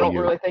tell don't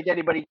you? really think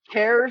anybody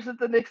cares that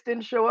the Knicks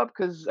didn't show up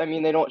because I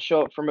mean they don't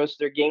show up for most of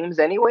their games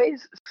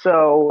anyways.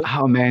 So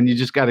Oh man, you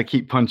just got to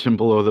keep punching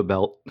below the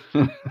belt.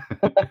 Thank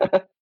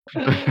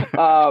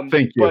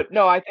you. But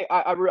no, I think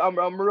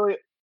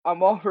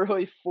I'm all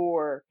really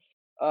for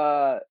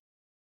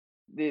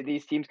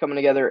these teams coming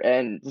together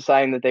and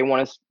deciding that they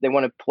want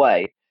to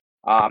play.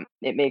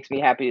 It makes me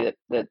happy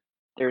that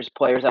there's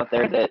players out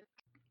there that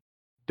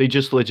They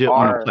just legit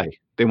want to play.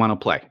 They want to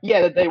play.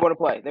 Yeah, that they want to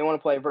play. They want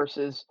to play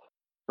versus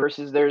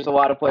there's a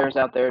lot of players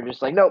out there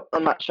just like, nope,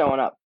 I'm not showing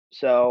up.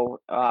 So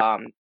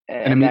And I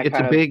and mean, that it's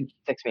a kind of big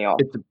ticks me off.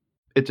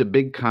 it's a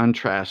big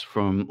contrast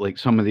from like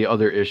some of the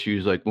other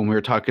issues, like when we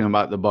were talking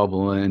about the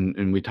bubble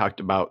and we talked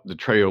about the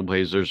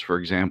Trailblazers, for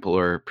example,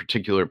 or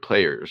particular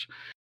players.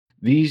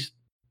 These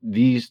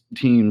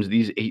teams,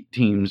 these 8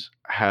 teams,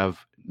 have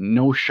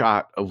no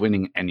shot of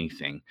winning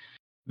anything.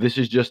 This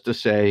is just to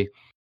say,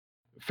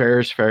 fair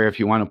is fair. If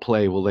you want to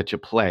play, we'll let you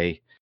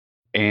play.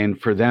 And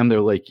for them,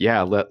 they're like,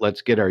 yeah,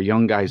 let's get our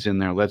young guys in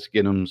there. Let's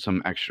get them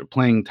some extra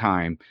playing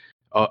time.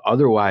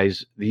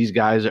 Otherwise, these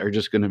guys are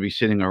just going to be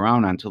sitting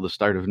around until the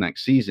start of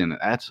next season.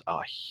 That's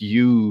a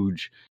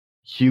huge,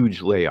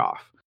 huge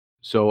layoff.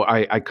 So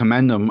I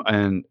commend them,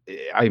 and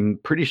I'm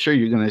pretty sure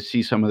you're going to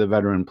see some of the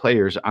veteran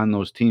players on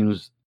those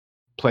teams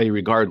play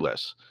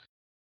regardless.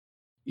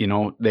 You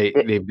know,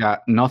 they've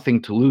got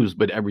nothing to lose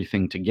but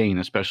everything to gain,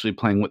 especially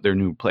playing with their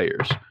new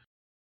players.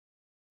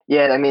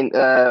 Yeah, I mean,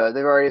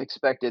 they've already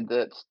expected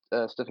that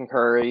Stephen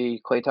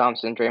Curry, Klay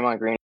Thompson, Draymond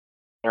Green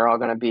are all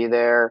going to be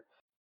there.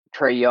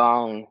 Trae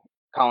Young,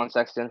 Colin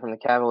Sexton from the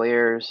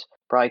Cavaliers,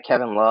 probably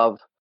Kevin Love.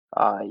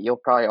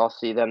 You'll probably all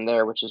see them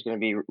there, which is going to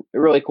be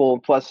really cool.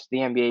 Plus, the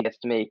NBA gets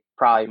to make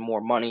probably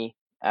more money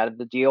out of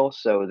the deal,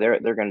 so they're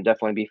going to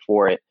definitely be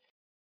for it.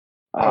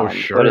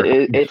 Sure. But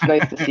it's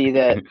nice to see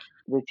that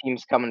the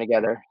team's coming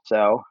together.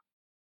 So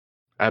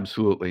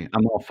absolutely,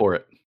 I'm all for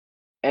it.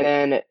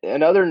 And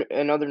then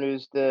another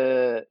news,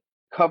 the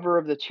cover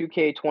of the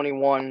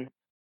 2K21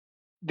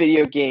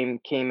 video game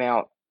came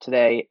out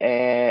today,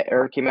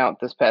 or came out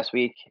this past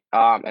week.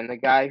 And the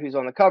guy who's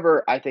on the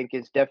cover, I think,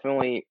 is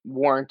definitely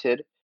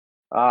warranted.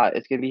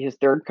 It's going to be his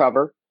 3rd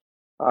cover.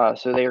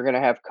 So they are going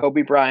to have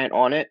Kobe Bryant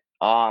on it.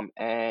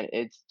 And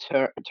it's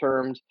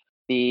termed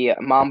the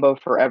Mambo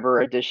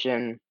Forever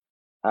Edition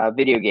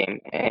video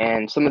game.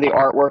 And some of the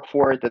artwork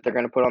for it that they're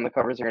going to put on the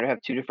covers, they're going to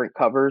have 2 different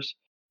covers.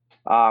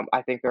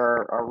 I think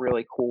are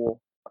really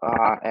cool,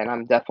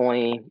 and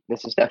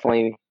this is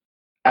definitely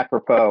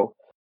apropos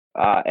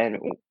and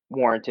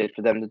warranted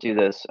for them to do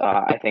this.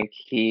 I think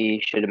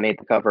he should have made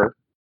the cover,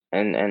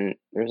 and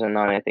there's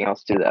not anything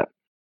else to that.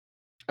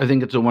 I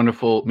think it's a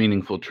wonderful,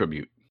 meaningful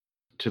tribute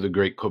to the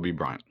great Kobe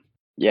Bryant.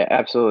 Yeah,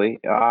 absolutely.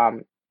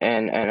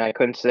 And I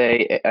couldn't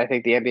say. I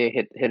think the NBA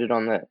hit it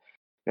on the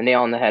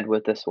nail on the head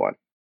with this one.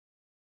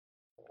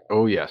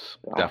 Oh yes,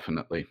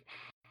 definitely.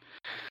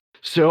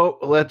 So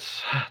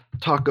let's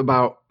talk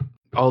about,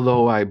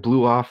 although I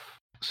blew off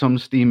some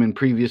steam in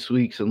previous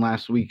weeks and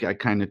last week I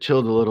kind of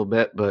chilled a little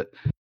bit, but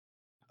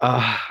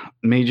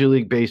Major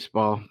League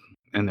Baseball,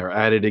 and they're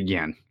at it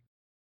again.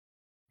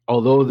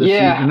 Although the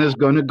season is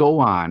going to go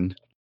on,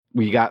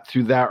 we got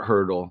through that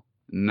hurdle.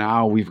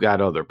 Now we've got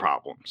other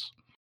problems.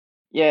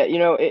 Yeah, you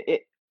know,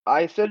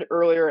 I said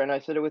earlier, and I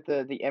said it with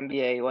the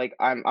NBA, like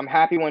I'm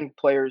happy when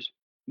players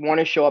want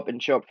to show up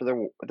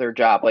for their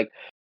job. Like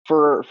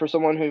for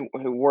someone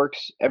who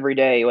works every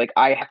day, like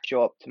I have to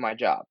show up to my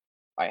job.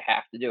 I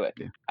have to do it.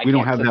 Yeah. We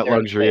don't have that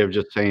luxury of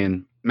just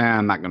saying, "Man,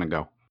 I'm not going to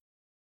go."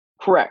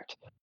 Correct.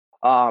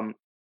 And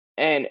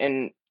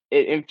it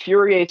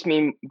infuriates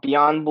me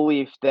beyond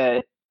belief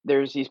that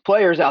there's these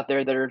players out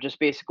there that are just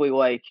basically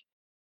like,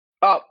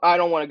 "Oh, I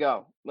don't want to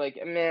go." Like,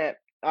 man,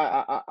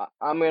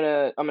 I'm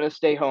gonna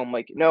stay home.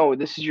 Like, no,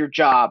 this is your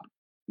job.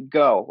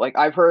 Go. Like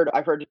I've heard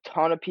a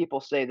ton of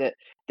people say that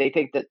they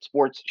think that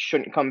sports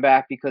shouldn't come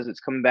back because it's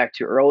coming back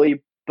too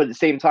early. But at the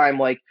same time,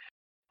 like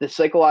the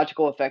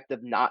psychological effect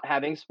of not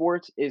having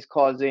sports is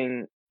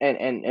causing,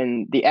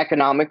 and the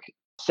economic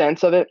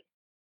sense of it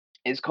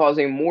is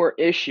causing more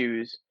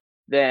issues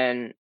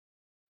than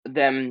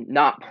them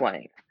not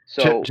playing.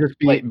 So just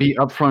be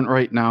upfront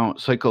right now.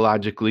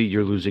 Psychologically,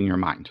 you're losing your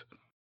mind.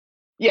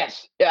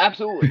 Yes,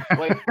 absolutely.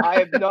 Like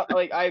I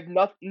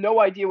have no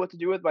idea what to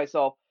do with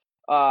myself.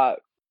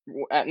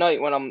 at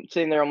night when I'm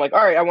sitting there, I'm like,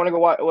 all right, I want to go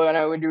watch. When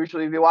I would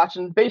usually be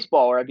watching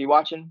baseball, or I'd be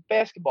watching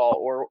basketball,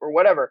 or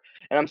whatever.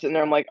 And I'm sitting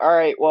there, I'm like, all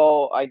right,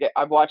 well,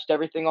 I've watched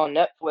everything on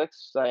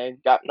Netflix. I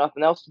got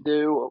nothing else to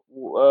do.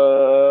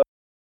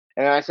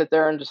 And then I sit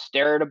there and just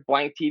stare at a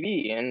blank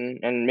TV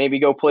and maybe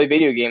go play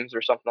video games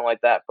or something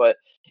like that. But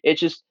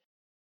it's just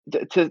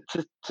to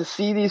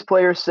see these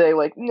players say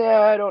like,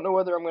 nah, I don't know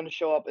whether I'm going to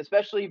show up,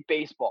 especially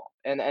baseball.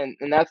 And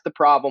that's the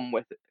problem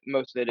with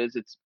most of it is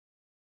it's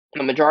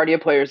the majority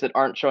of players that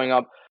aren't showing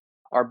up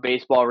are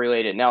baseball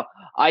related. Now,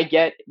 I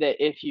get that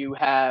if you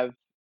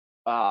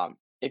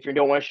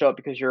don't want to show up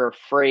because you're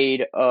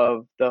afraid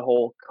of the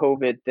whole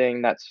COVID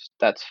thing,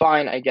 that's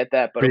fine. I get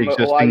that, but a lot of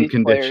Pre-existing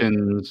these players,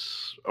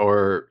 conditions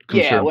or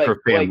yeah, concern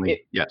for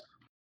family. Yes.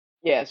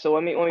 yeah. So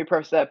let me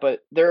preface that,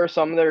 but there are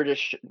some that are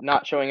just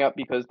not showing up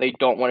because they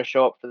don't want to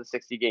show up for the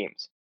 60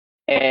 games.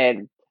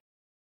 And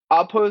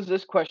I'll pose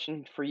this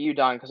question for you,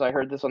 Don, because I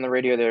heard this on the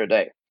radio the other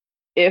day.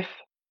 If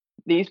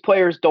these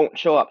players don't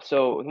show up,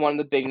 so one of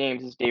the big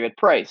names is David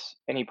Price,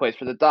 and he plays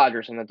for the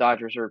Dodgers, and the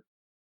Dodgers are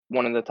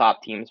one of the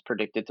top teams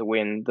predicted to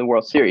win the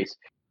World Series.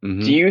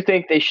 Mm-hmm. Do you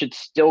think they should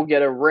still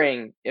get a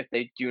ring if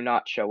they do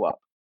not show up?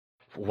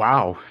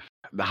 Wow.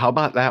 How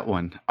about that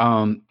one?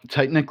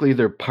 Technically,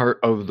 they're part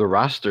of the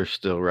roster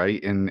still,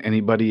 right? And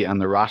anybody on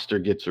the roster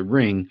gets a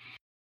ring.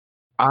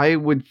 I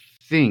would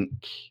think.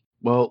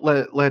 Well,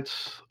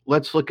 let's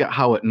look at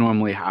how it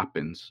normally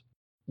happens.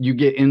 You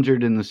get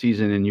injured in the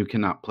season and you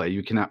cannot play.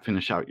 You cannot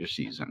finish out your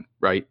season,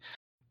 right?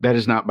 That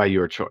is not by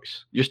your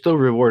choice. You're still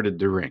rewarded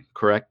the ring,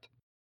 correct?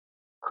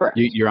 Correct.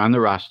 You're on the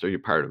roster. You're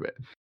part of it.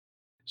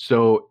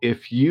 So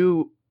if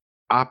you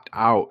opt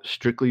out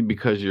strictly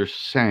because you're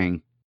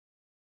saying,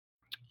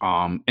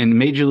 and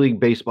Major League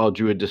Baseball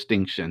drew a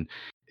distinction.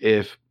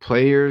 If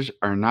players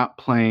are not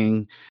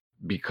playing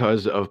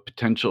because of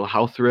potential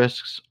health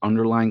risks,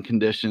 underlying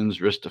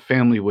conditions, risk to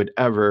family,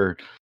 whatever,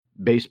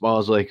 baseball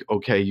is like,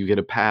 okay, you get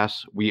a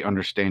pass. We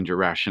understand your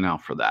rationale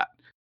for that.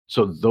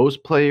 So those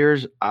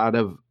players, out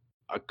of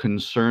a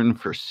concern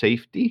for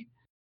safety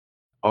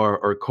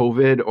or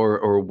COVID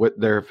or what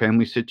their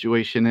family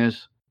situation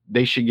is,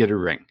 they should get a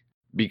ring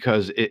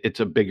because it's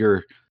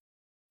bigger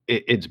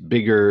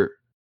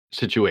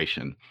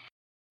situation.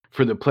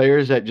 For the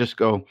players that just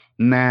go,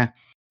 nah,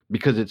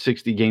 because it's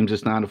 60 games,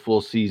 it's not a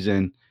full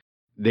season,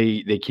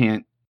 they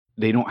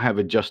don't have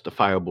a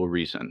justifiable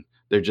reason.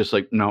 They're just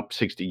like, nope,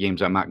 60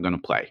 games, I'm not going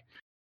to play.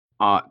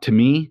 To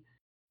me,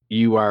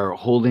 you are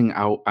holding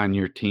out on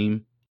your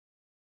team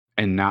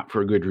and not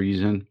for a good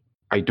reason.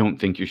 I don't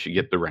think you should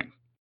get the ring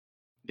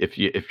if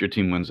your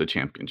team wins the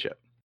championship.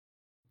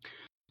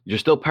 You're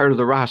still part of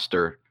the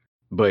roster,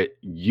 but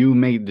you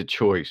made the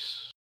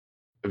choice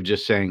of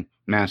just saying,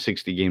 nah,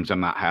 60 games, I'm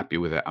not happy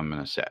with it, I'm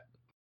going to sit.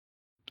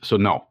 So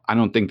no, I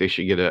don't think they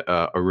should get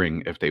a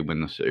ring if they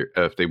win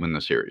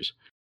the series.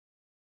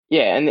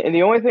 Yeah, and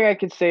the only thing I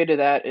could say to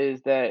that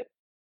is that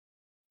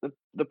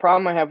the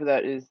problem I have with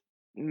that is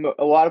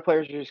a lot of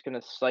players are just going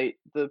to cite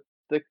the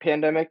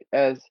pandemic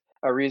as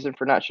a reason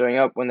for not showing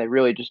up when they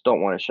really just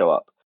don't want to show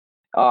up.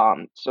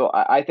 So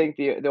I think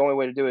the only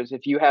way to do it is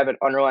if you have an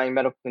underlying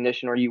medical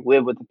condition or you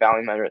live with a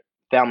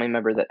family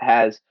member that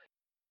has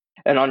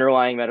an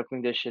underlying medical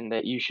condition,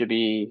 that you should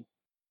be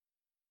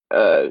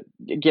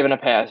given a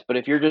pass. But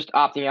if you're just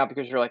opting out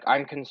because you're like,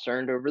 I'm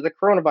concerned over the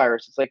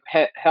coronavirus, it's like,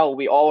 hell,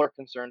 we all are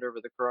concerned over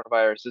the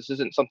coronavirus. This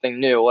isn't something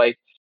new. Like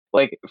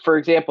for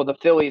example, the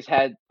Phillies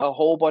had a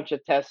whole bunch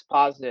of tests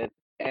positive,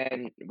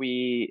 and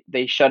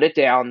they shut it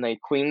down. They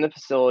cleaned the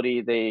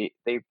facility.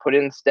 They put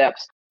in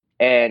steps,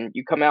 and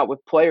you come out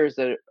with players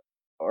that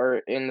are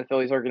in the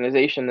Phillies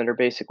organization that are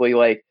basically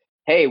like,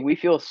 hey, we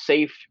feel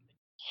safe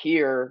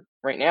here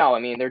right now. I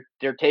mean,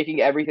 they're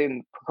taking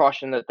everything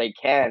precaution that they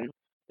can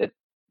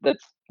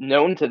that's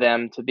known to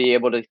them to be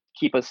able to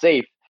keep us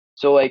safe.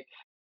 So like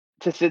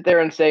to sit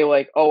there and say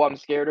like, oh, I'm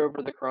scared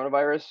over the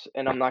coronavirus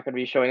and I'm not going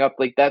to be showing up,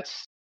 like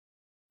that's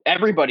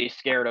everybody's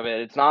scared of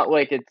it. It's not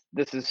like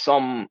this is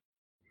some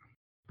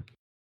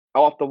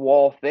off the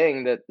wall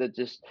thing that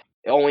just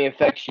only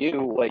affects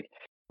you.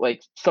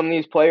 Like some of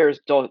these players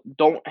they're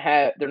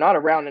not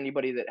around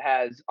anybody that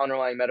has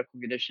underlying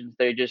medical conditions.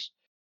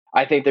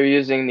 I think they're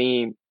using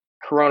the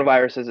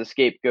coronavirus as a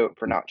scapegoat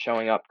for not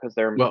showing up because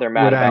they're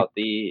mad about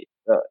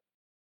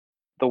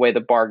the way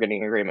the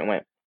bargaining agreement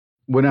went.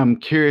 What I'm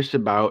curious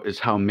about is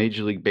how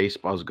Major League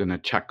Baseball is going to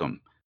check them,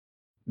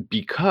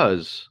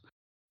 because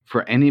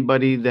for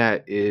anybody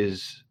that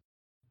is,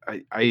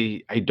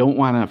 I don't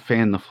want to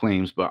fan the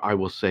flames, but I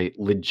will say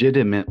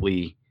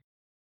legitimately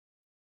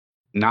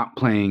not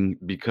playing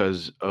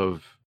because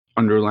of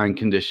underlying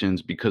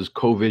conditions, because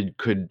COVID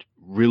could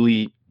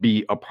really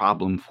be a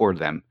problem for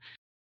them.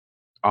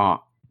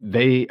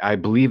 I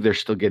believe they're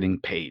still getting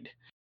paid.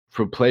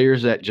 For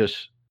players that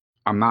just,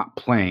 I'm not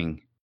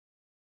playing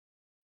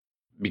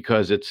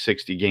because it's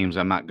 60 games,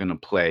 I'm not going to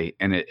play,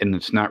 and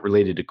it's not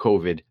related to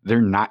COVID,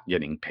 they're not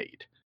getting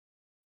paid.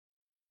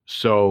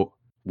 So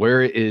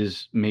where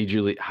is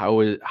Major League? How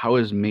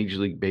is Major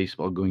League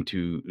Baseball going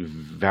to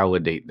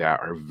validate that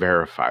or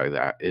verify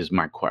that? Is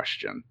my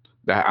question.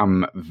 That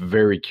I'm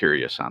very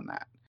curious on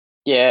that.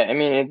 Yeah, I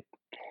mean,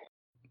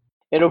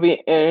 it'll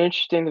be an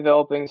interesting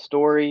developing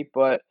story,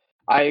 but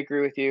I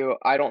agree with you.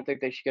 I don't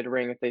think they should get a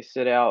ring if they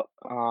sit out.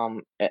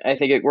 I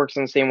think it works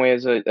in the same way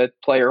as a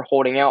player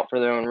holding out for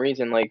their own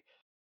reason. Like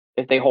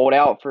if they hold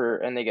out for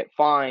and they get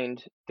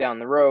fined down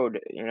the road,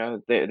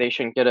 they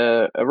shouldn't get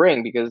a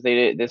ring because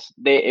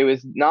it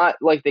was not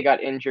like they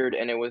got injured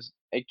and it was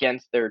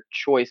against their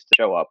choice to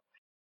show up.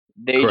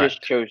 They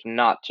just Correct. chose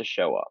not to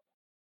show up.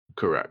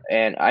 Correct.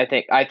 And I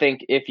think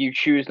if you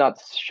choose not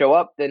to show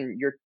up, then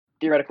you're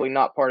theoretically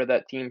not part of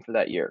that team for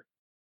that year.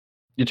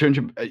 You turn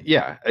your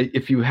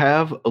if you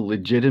have a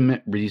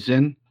legitimate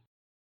reason,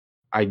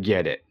 I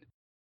get it.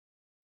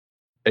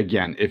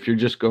 Again, if you're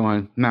just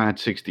going, nah,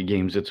 it's 60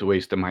 games, it's a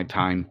waste of my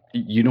time.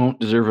 You don't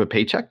deserve a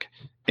paycheck,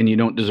 and you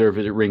don't deserve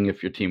a ring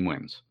if your team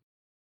wins.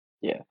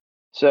 Yeah.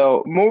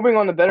 So moving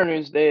on to better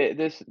news,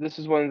 this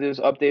is one of those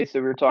updates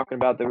that we were talking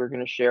about that we're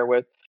going to share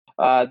with.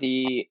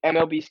 The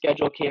MLB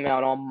schedule came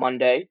out on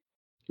Monday,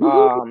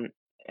 and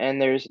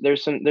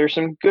there's some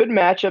good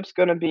matchups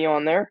going to be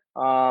on there.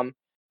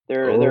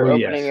 They're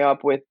opening yes.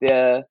 up with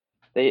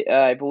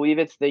I believe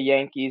it's the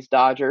Yankees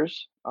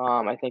Dodgers.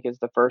 I think is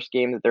the first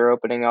game that they're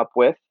opening up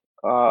with,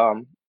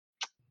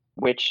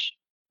 which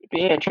would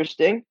be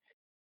interesting.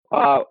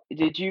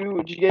 Did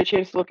you get a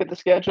chance to look at the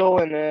schedule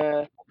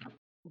and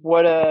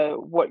what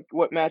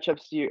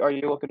matchups are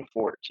you looking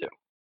forward to?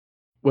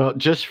 Well,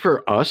 just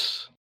for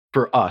us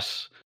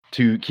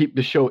to keep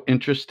the show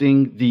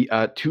interesting, the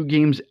 2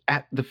 games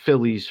at the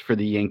Phillies for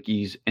the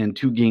Yankees and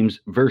 2 games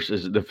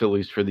versus the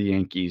Phillies for the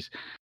Yankees.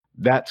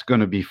 That's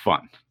going to be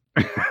fun.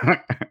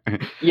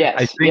 Yes,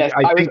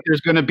 I think there's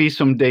going to be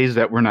some days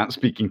that we're not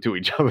speaking to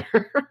each other.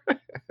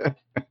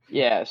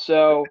 Yeah.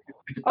 So,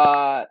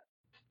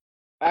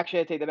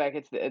 actually, I take that back.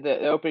 It's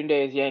the opening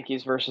day is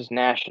Yankees versus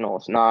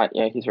Nationals, not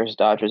Yankees versus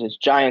Dodgers. It's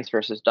Giants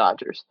versus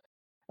Dodgers,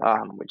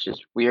 which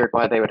is weird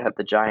why they would have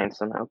the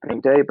Giants on the opening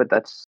day, but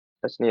that's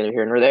neither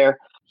here nor there.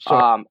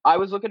 So, I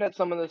was looking at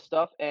some of this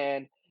stuff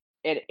and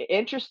an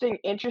interesting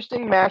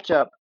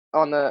matchup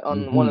on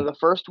one of the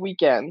first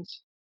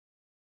weekends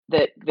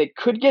that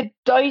could get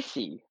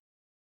dicey.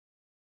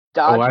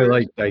 Dodgers I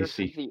like versus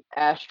dicey. the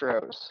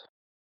Astros.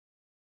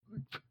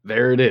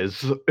 There it is.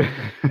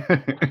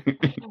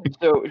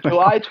 So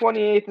July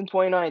 28th and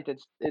 29th,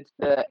 it's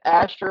the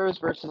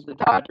Astros versus the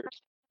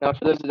Dodgers. Now,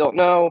 for those who don't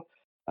know,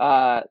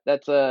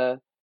 that's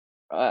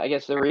I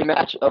guess a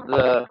rematch of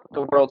the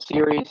World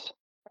Series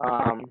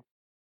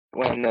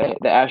when the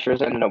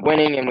Astros ended up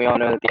winning, and we all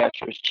know that the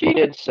Astros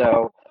cheated.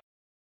 So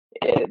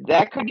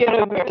that could get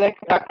over.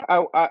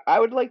 I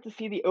would like to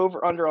see the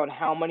over under on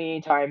how many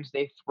times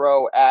they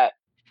throw at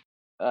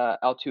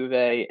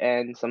Altuve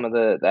and some of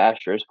the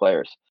Astros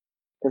players,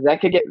 because that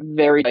could get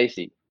very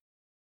dicey.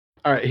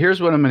 All right,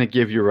 here's what I'm going to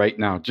give you right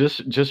now,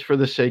 just for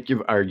the sake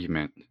of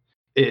argument.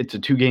 It's a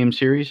 2-game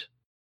series.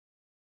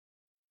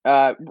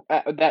 That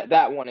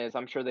one is.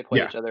 I'm sure they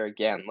play each other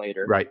again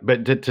later. Right,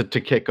 but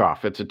to kick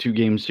off, it's a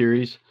 2-game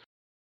series.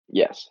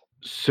 Yes.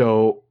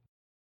 So,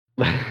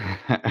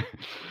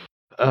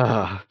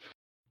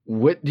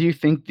 what do you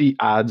think the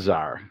odds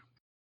are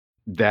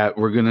that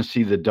we're going to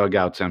see the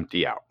dugouts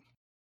empty out?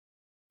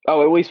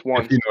 Oh, at least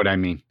once. If you know what I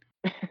mean.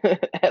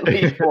 At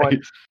least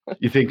once.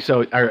 You think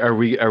so? Are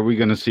we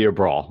going to see a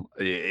brawl?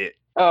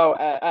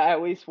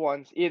 At least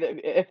once. Either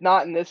if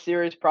not in this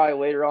series, probably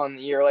later on in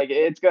the year. Like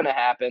it's going to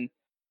happen.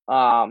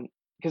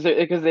 Because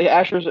the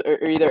Astros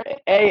are either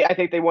I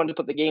think they wanted to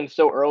put the game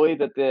so early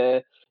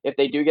that if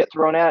they do get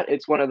thrown at,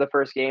 it's one of the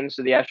first games,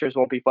 so the Astros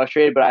won't be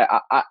frustrated. But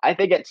I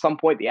think at some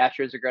point the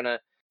Astros are going to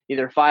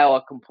either file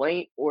a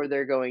complaint or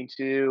they're going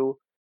to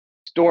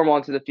storm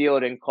onto the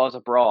field and cause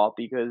a brawl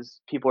because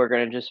people are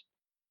going to just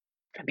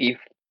be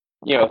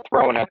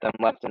thrown at them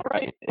left and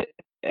right.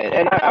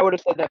 And I would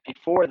have said that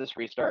before this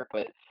restart,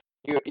 but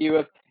you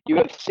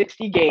have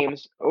 60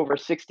 games over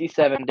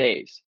 67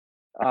 days.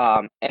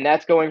 And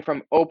that's going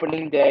from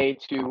opening day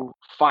to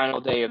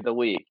final day of the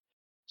league.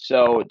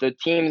 So the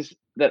teams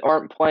that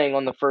aren't playing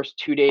on the first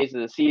 2 days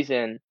of the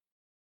season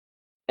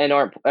and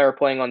are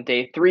playing on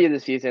day 3 of the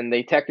season,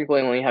 they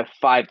technically only have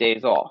 5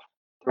 days off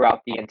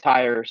throughout the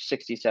entire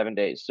 67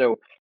 days. So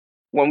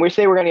when we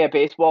say we're going to get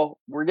baseball,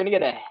 we're going to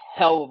get a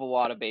hell of a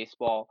lot of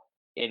baseball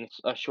in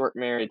a short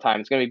period of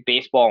time. It's going to be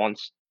baseball on,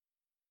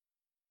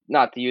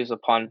 not to use a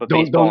pun, but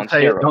baseball on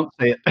steroids. Don't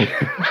say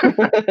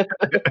it.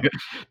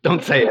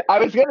 Don't say it. I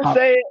was going to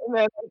say it, and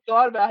then I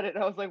thought about it,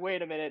 and I was like,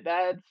 wait a minute,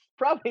 that's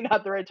probably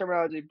not the right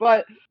terminology,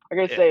 but I'm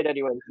going to say it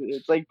anyway.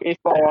 It's like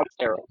baseball on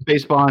steroids.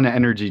 Baseball and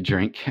energy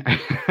drink.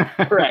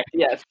 Correct,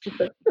 yes.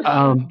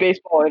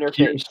 Baseball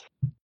interface.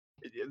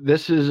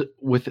 This is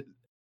with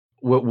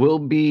what will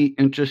be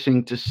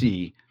interesting to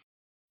see.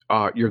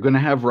 You're going to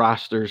have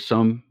rosters.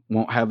 Some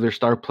won't have their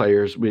star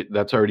players.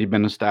 That's already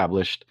been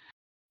established,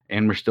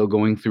 and we're still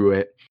going through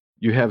it.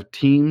 You have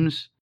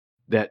teams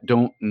that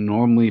don't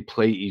normally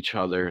play each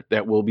other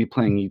that will be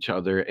playing each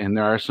other, and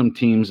there are some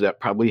teams that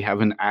probably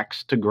have an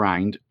axe to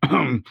grind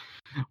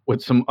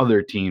with some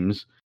other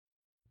teams.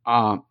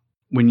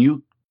 When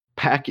you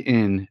pack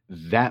in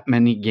that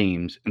many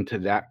games into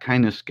that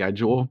kind of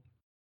schedule,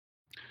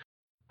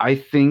 I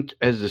think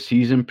as the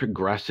season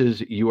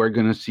progresses, you are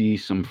going to see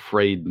some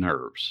frayed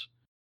nerves.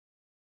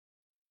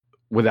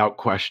 Without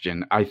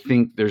question. I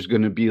think there's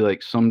going to be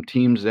like some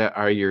teams that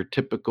are your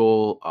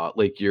typical,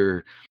 like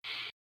your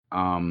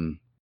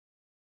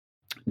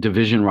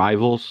division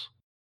rivals,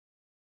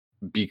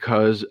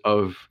 because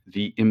of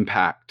the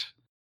impact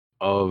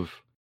of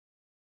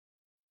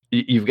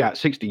you've got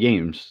 60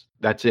 games.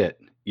 That's it.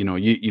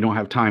 You don't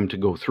have time to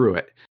go through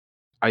it.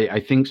 I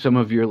think some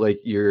of your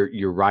like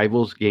your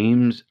rivals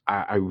games,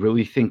 I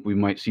really think we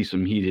might see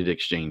some heated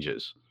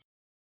exchanges,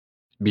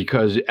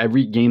 because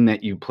every game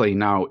that you play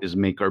now is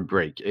make or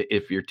break.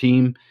 If your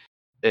team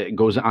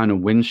goes on a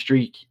win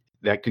streak,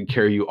 that could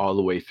carry you all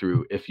the way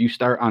through. If you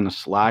start on a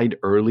slide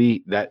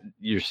early, that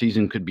your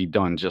season could be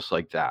done just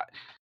like that.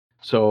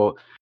 So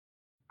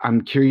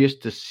I'm curious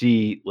to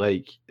see,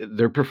 like,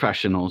 they're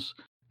professionals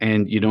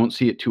and you don't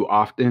see it too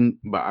often,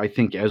 but I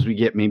think as we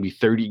get maybe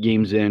 30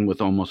 games in with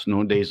almost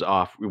no days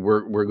off,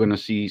 we're going to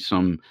see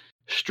some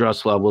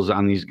stress levels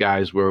on these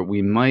guys where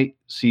we might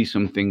see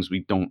some things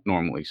we don't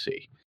normally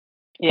see.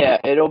 Yeah,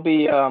 it'll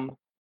be I'm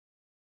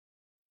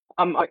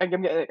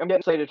getting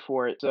excited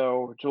for it.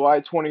 So July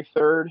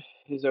 23rd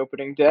is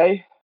opening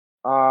day,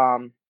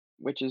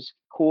 which is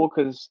cool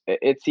because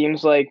it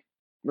seems like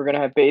we're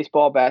gonna have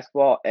baseball,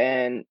 basketball,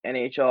 and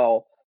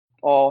NHL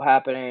all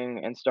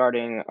happening and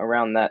starting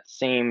around that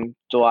same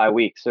July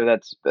week. So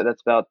that's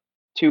about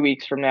 2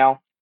 weeks from now.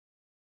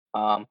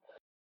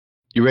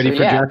 You ready So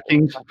for yeah,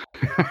 DraftKings?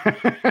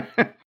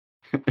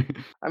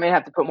 I may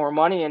have to put more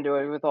money into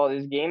it with all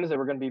these games that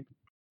we're gonna be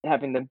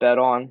having to bet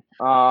on.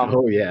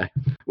 Oh yeah.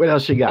 What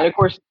else you got? And of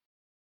course,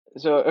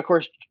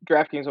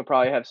 DraftKings will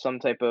probably have some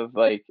type of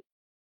like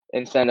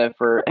incentive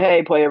for,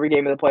 hey, play every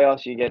game of the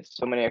playoffs, you get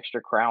so many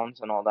extra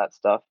crowns and all that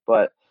stuff.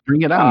 But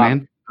Bring it on,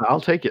 man. I'll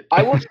take it.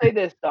 I will say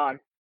this, Don.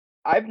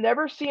 I've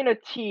never seen a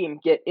team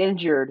get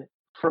injured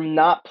from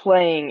not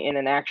playing in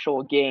an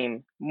actual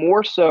game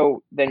more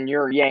so than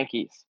your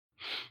Yankees.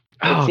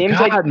 It Oh seems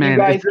God, like man. you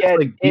guys Is this get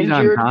like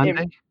injured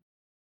Bijan in.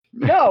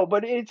 No,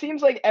 but it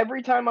seems like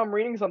every time I'm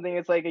reading something,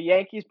 it's like a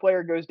Yankees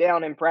player goes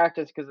down in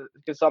practice because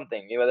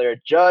something, whether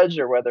it's Judge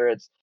or whether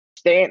it's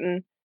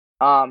Stanton.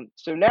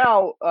 So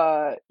now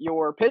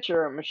your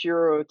pitcher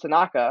Mashiro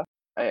Tanaka,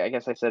 I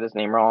guess I said his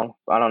name wrong.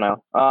 I don't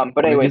know.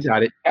 But You anyways,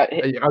 got it.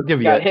 I'll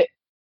give you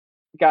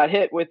got it.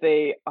 hit with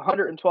a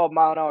 112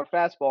 mile an hour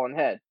fastball in the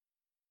head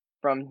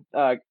from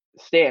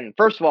Stanton.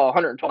 First of all,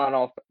 112 mile an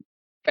hour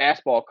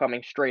fastball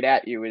coming straight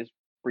at you is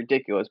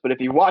ridiculous. But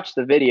if you watch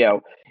the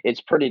video,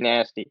 it's pretty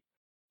nasty.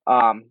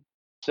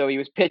 So he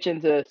was pitching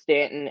to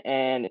Stanton,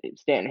 and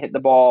Stanton hit the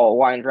ball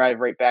line drive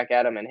right back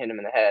at him and hit him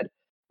in the head.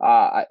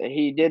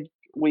 He did.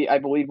 I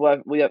believe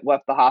left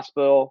the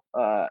hospital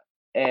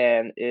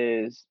and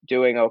is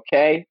doing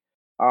okay.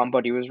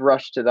 But he was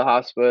rushed to the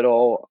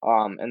hospital.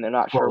 And they're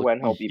not sure Well,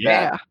 when he'll be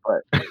yeah. back.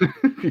 But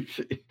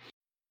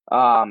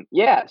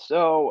yeah.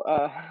 So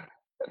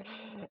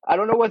I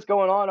don't know what's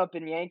going on up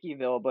in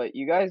Yankeeville, but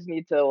you guys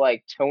need to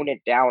like tone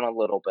it down a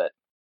little bit.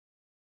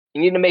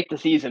 You need to make the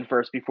season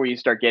first before you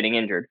start getting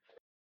injured.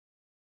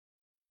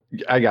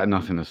 I got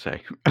nothing to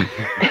say.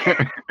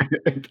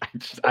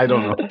 I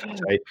don't know what to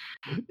say.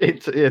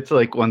 It's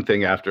like one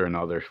thing after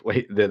another.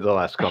 Wait, the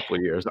last couple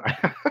of years.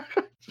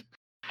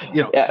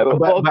 Yeah,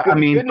 well, but I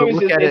mean, good news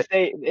look is at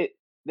it.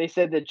 they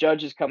said that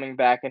Judge is coming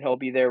back and he'll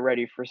be there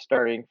ready for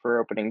starting for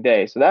opening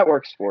day, so that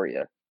works for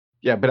you.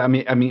 Yeah, but I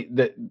mean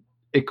that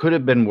it could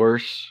have been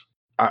worse.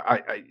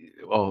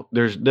 Well,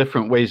 there's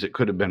different ways it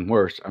could have been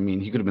worse. I mean,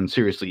 he could have been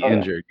seriously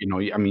injured.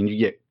 I mean, you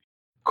get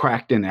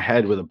cracked in the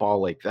head with a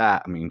ball like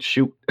that. I mean,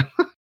 shoot,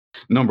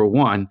 number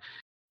one.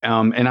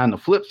 And on the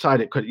flip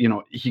side, it could,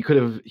 he could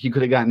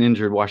have gotten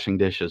injured washing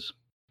dishes.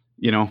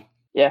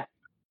 Yeah.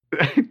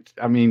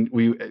 I mean,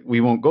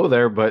 we won't go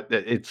there, but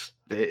it's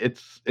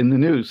in the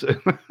news.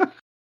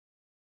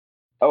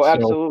 Oh, So,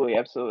 absolutely.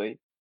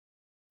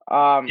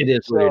 it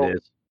is what it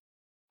is.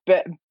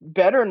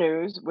 Better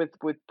news with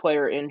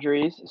player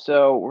injuries.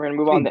 So we're gonna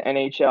move on to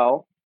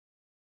NHL.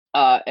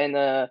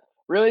 And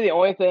really the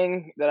only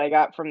thing that I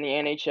got from the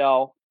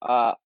NHL,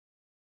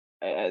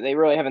 they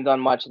really haven't done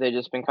much. They've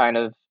just been kind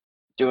of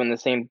doing the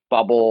same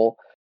bubble.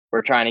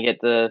 We're trying to get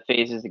the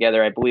phases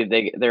together. I believe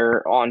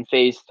they're on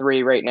phase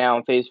 3 right now,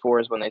 and phase 4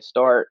 is when they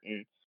start,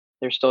 and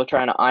they're still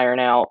trying to iron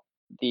out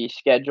the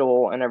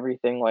schedule and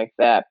everything like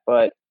that.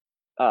 But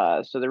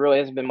so there really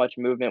hasn't been much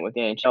movement with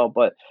the NHL.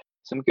 But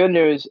some good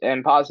news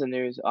and positive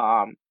news.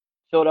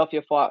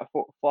 Philadelphia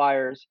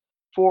Flyers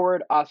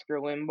forward Oscar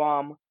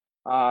Lindblom,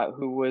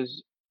 who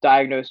was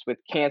diagnosed with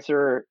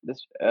cancer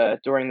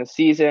during the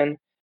season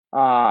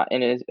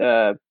in his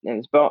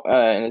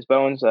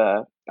bones,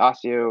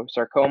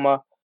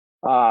 osteosarcoma.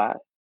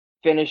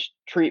 Finished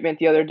treatment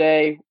the other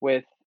day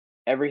with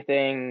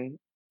everything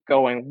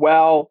going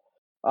well.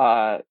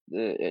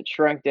 It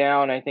shrunk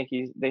down. I think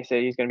they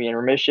said he's going to be in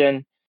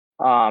remission,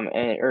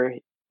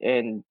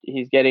 and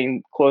he's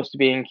getting close to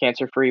being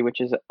cancer free,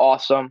 which is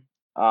awesome.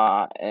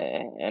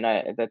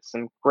 and that's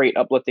some great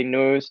uplifting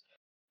news.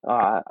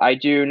 I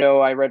do know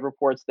I read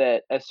reports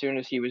that as soon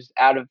as he was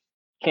out of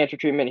cancer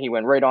treatment, he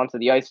went right onto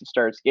the ice and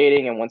started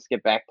skating and wants to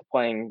get back to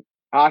playing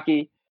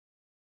hockey,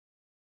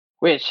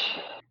 which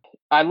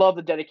I love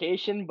the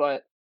dedication,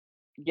 but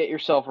get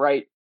yourself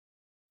right.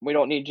 We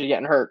don't need you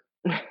getting hurt.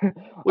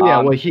 Well, yeah,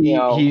 well, You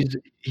know,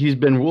 he's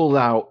been ruled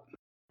out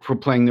for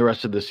playing the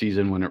rest of the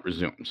season when it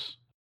resumes.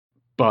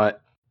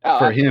 But oh,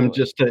 for him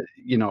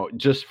absolutely.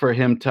 just for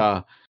him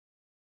to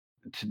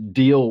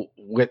deal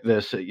with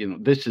this,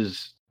 this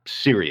is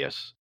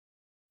serious.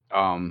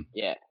 Um,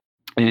 Yeah.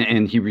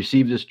 and he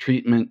received his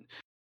treatment,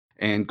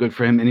 and good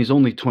for him. And he's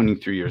only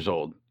 23 years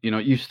old.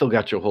 You've still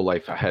got your whole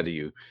life ahead of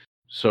you.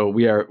 So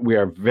we are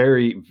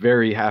very,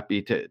 very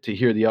happy to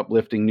hear the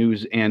uplifting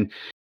news. And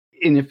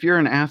if you're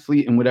an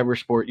athlete in whatever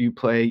sport you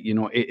play,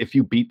 if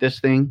you beat this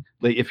thing,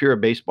 like if you're a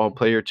baseball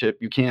player, Chip,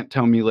 you can't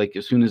tell me like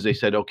as soon as they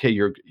said, okay,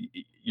 your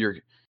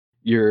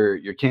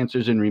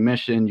cancer's in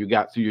remission, you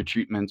got through your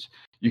treatments,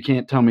 you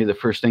can't tell me the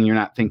first thing you're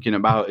not thinking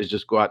about is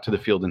just go out to the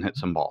field and hit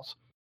some balls.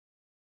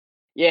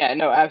 Yeah,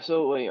 no,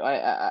 absolutely.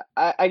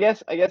 I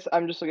guess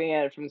I'm just looking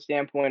at it from the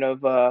standpoint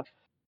of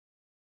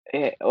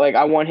like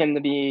I want him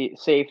to be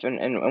safe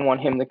and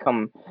want him to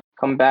come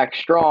back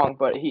strong.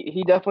 But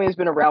he definitely has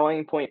been a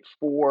rallying point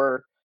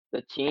for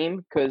the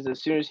team because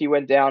as soon as he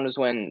went down is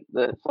when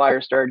the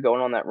Flyers started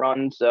going on that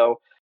run. So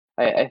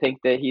I think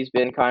that he's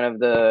been kind of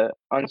the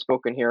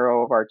unspoken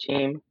hero of our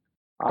team.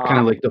 Kind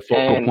of like the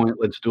focal And point.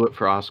 Let's do it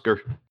for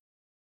Oscar.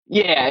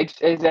 yeah,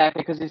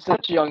 exactly because he's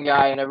such a young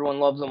guy and everyone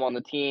loves him on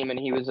the team and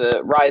he was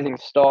a rising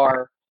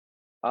star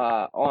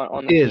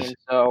on the Is team.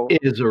 So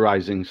is a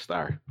rising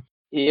star.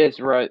 he is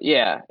right.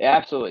 Yeah,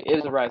 absolutely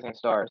is a rising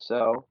star.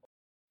 So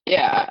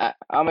yeah,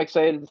 I'm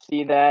excited to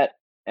see that,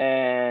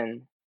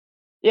 and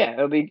yeah,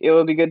 it'll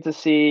be good to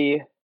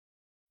see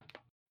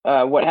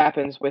what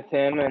happens with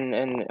him,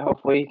 and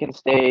hopefully he can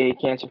stay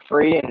cancer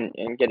free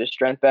and get his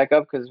strength back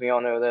up because we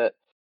all know that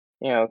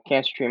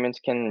cancer treatments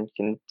can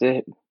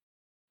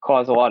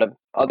cause a lot of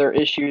other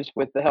issues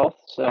with the health.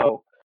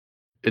 So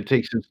It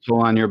takes its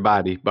toll on your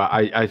body, but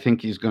I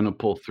think he's going to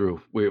pull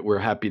through. We're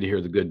happy to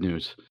hear the good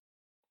news.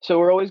 so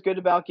we're always good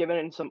about giving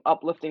in some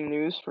uplifting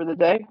news for the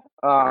day,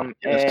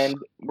 Yes. and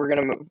we're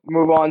gonna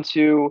move on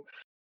to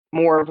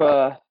more of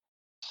a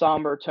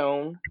somber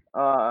tone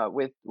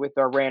with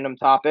our random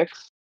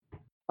topics.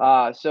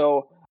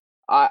 So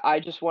I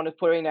just wanted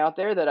putting out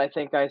there that I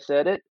think I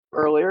said it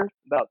earlier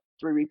about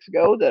 3 weeks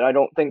ago that I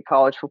don't think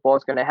college football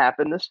is going to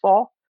happen this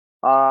fall.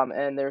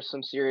 And there's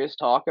some serious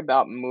talk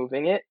about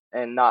moving it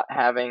and not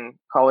having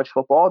college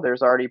football.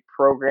 There's already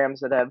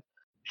programs that have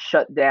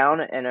shut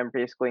down and are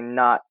basically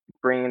not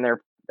bringing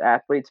their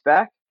athletes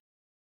back.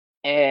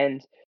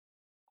 And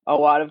a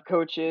lot of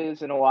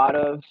coaches and a lot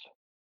of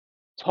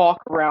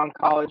talk around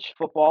college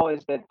football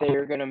is that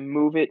they're going to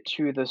move it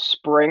to the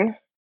spring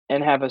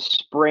and have a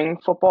spring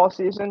football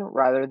season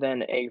rather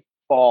than a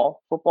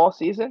fall football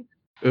season.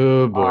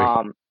 Oh boy.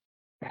 Um,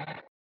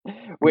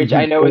 which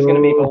I know is going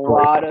to make a Oh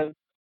boy. lot of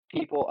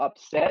people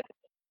upset,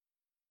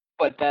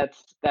 but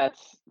there's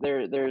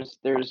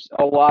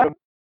a lot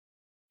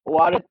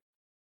of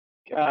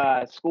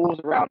schools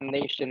around the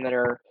nation that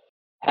are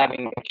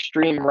having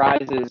extreme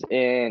rises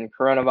in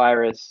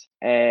coronavirus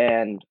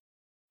and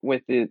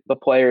with the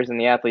players and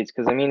the athletes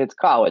because I mean it's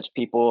college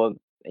people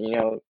you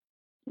know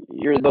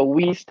you're the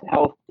least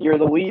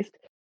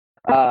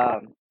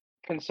um,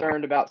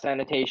 concerned about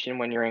sanitation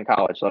when you're in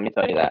college. Let me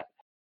tell you that.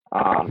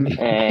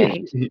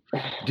 And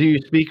Do you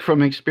speak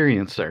from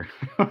experience, sir?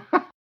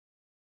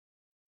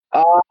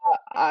 uh,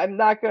 I'm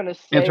not going to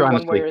say Answer one way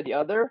honestly. or the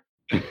other.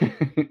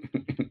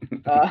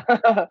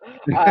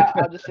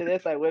 I'll just say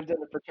this: I lived in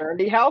a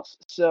fraternity house,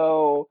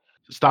 so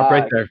Stop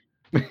right uh, there.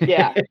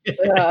 yeah,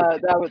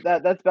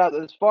 that's about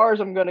as far as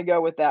I'm going to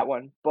go with that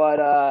one.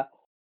 But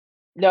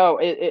no,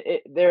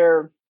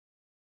 they're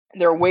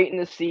waiting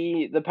to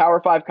see the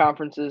Power Five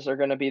conferences are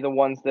going to be the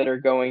ones that are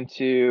going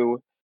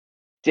to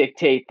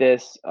dictate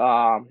this.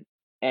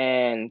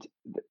 And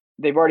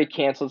they've already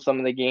canceled some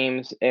of the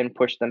games and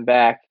pushed them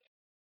back.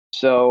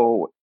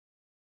 So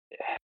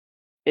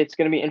it's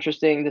going to be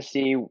interesting to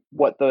see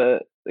what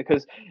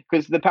because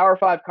the Power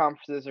Five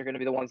conferences are going to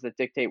be the ones that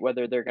dictate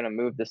whether they're going to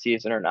move the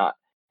season or not,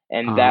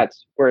 and Uh,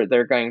 that's where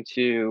they're going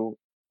to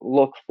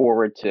look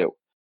forward to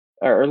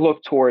or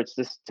look towards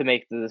this to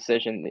make the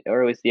decision,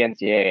 or at least the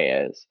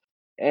NCAA is.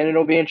 And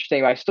it'll be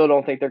interesting. I still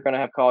don't think they're going to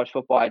have college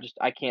football.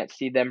 I can't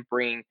see them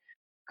bring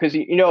because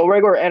a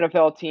regular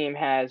NFL team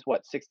has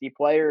what 60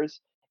 players,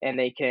 and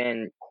they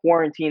can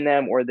quarantine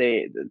them, or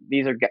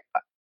these are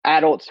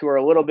adults who are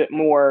a little bit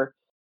more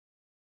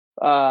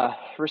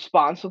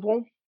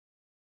responsible.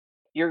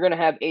 You're going to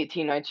have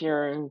 18, 19,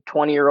 and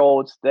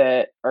 20-year-olds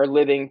that are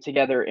living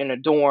together in a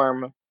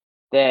dorm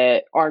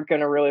that aren't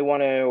going to really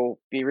want to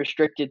be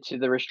restricted to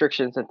the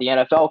restrictions that the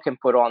NFL can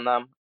put on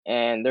them.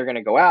 And they're going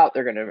to go out,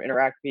 they're going to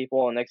interact with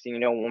people, and next thing you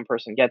know, one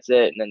person gets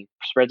it and then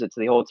spreads it to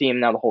the whole team.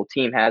 Now the whole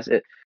team has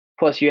it.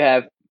 Plus, you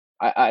have,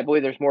 I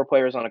believe there's more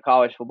players on a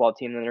college football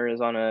team than there is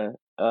on a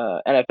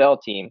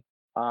NFL team.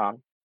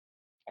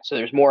 So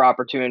there's more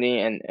opportunity,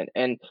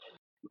 and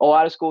a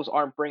lot of schools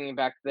aren't bringing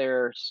back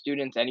their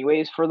students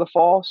anyways for the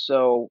fall.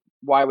 So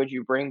why would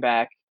you bring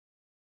back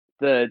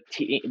the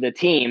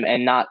team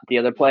and not the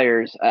other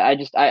players? I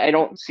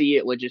don't see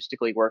it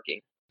logistically working.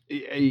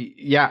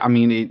 Yeah, I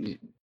mean,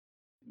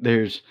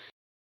 there's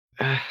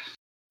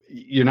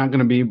you're not going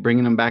to be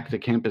bringing them back to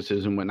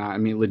campuses and whatnot. I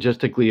mean,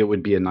 logistically, it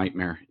would be a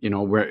nightmare.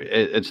 Where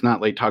it's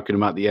not like talking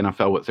about the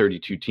NFL with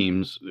 32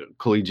 teams.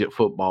 Collegiate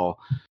football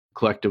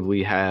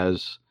collectively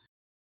has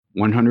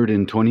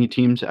 120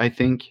 teams, I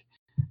think,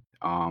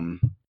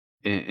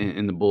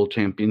 in the bowl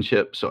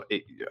championship. So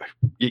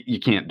you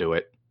can't do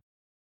it.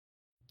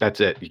 That's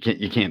it.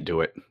 You can't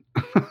do it.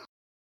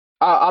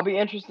 I'll be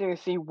interested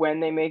to see when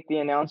they make the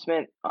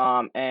announcement,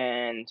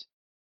 and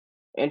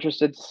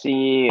interested to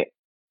see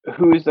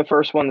who's the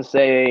first one to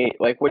say,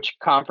 like, which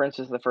conference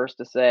is the first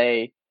to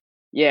say,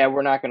 yeah,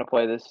 we're not going to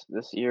play this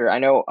year. I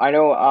know. I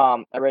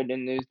read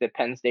in the news that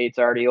Penn State's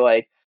already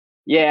like,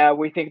 yeah,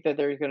 we think that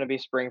there's going to be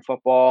spring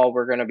football.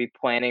 We're going to be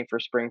planning for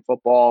spring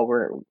football.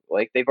 We're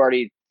like, they've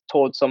already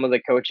told some of the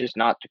coaches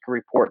not to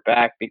report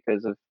back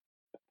because of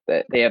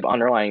that they have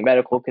underlying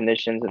medical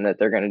conditions and that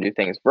they're going to do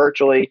things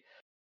virtually.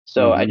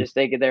 So I just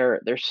think they're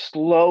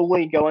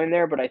slowly going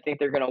there, but I think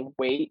they're going to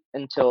wait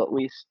until at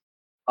least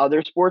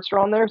other sports are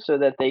on there so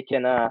that they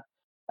can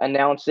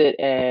announce it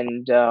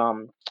and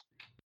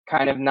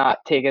kind of not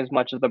take as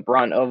much of the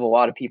brunt of a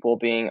lot of people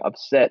being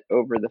upset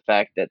over the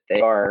fact that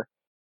they are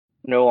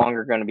no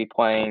longer going to be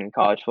playing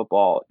college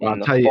football in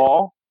the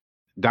fall.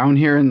 Down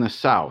here in the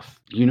South,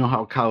 you know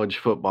how college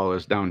football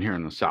is down here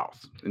in the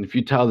South. And if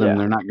you tell them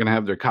they're not going to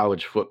have their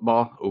college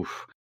football,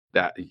 oof,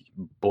 that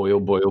boy, oh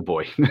boy, oh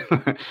boy.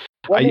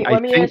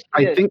 Let me ask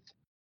you this.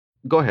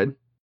 Go ahead.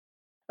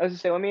 I was going to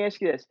say, let me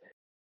ask you this.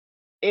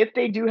 If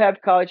they do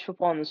have college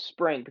football in the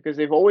spring, because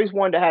they've always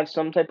wanted to have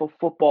some type of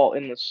football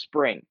in the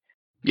spring,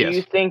 do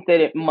you think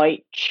that it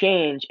might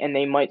change and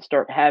they might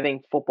start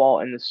having football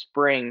in the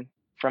spring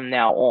from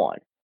now on?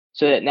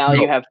 So that now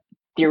you have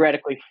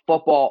theoretically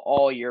football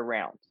all year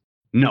round?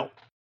 No.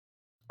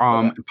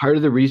 Part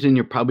of the reason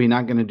you're probably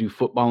not going to do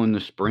football in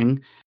the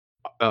spring,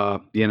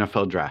 the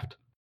NFL draft.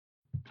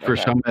 For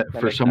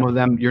some of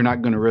them, you're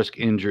not going to risk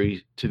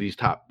injury to these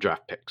top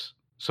draft picks.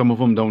 Some of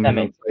them don't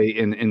even play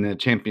in the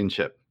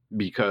championship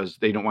because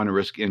they don't want to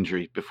risk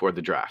injury before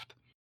the draft.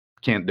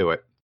 Can't do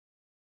it.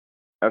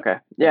 Okay.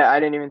 Yeah, I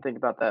didn't even think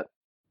about that.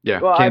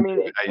 Yeah. Well, I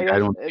mean,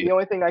 the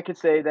only thing I could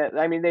say that,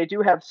 I mean, they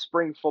do have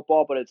spring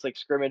football, but it's like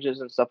scrimmages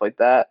and stuff like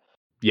that.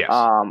 Yes.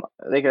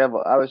 They could have.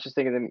 I was just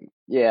thinking,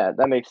 yeah,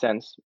 that makes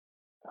sense.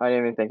 I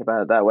didn't even think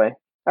about it that way.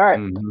 All right.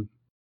 Mm-hmm.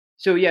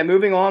 So yeah,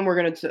 moving on, we're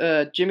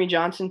gonna. Jimmie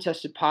Johnson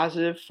tested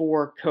positive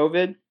for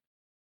COVID,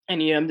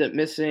 and he ended up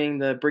missing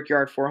the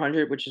Brickyard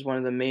 400, which is one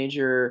of the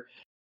major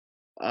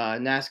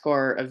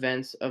NASCAR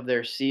events of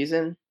their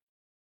season.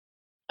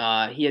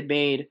 He had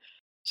made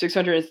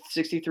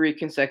 663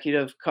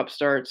 consecutive Cup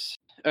starts,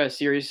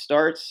 series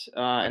starts,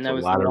 and that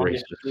was the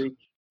longest streak.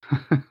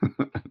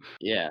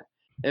 Yeah,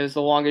 it was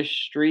the longest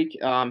streak.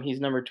 He's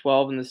number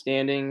 12 in the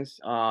standings.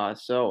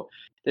 So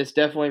this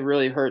definitely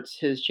really hurts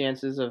his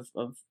chances of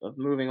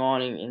moving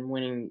on and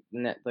winning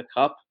the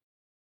Cup.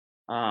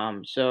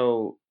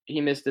 So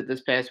he missed it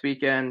this past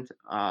weekend,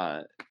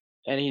 and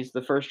he's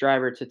the first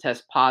driver to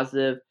test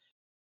positive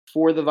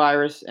for the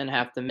virus and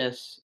have to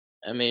miss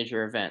a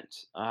major event.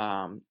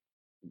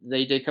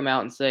 They did come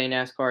out and say,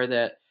 NASCAR,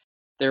 that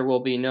there will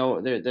be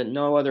that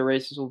no other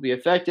races will be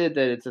affected,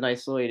 that it's an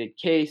isolated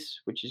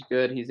case, which is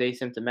good. He's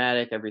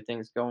asymptomatic.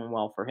 Everything's going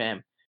well for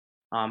him.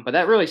 But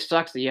that really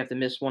sucks that you have to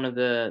miss one of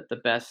the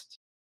best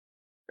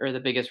or the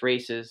biggest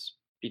races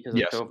because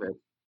of COVID.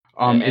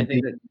 I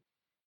think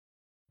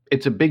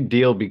it's a big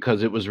deal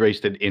because it was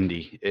raced at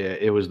Indy.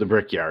 It was the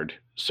Brickyard.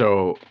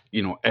 So,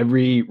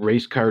 every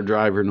race car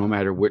driver, no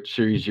matter which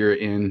series you're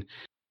in,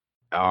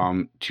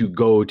 to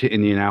go to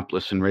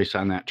Indianapolis and race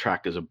on that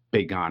track is a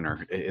big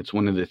honor. It's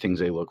one of the things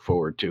they look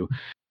forward to.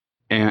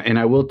 And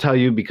I will tell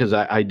you, because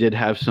I did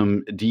have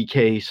some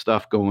DK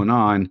stuff going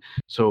on,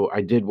 so I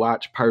did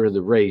watch part of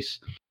the race.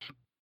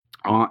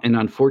 And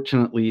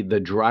unfortunately, the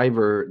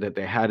driver that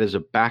they had as a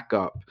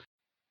backup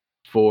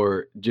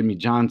for Jimmie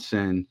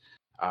Johnson,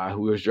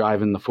 who was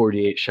driving the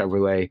 48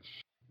 Chevrolet,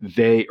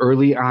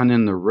 early on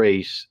in the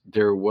race,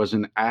 there was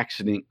an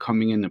accident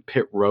coming into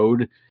pit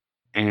road.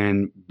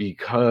 And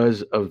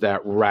because of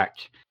that wreck,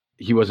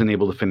 he wasn't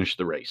able to finish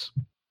the race.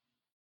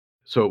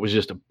 So it was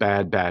just a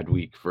bad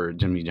week for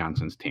Jimmie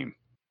Johnson's team.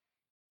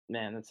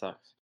 Man, that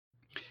sucks.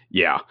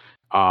 Yeah.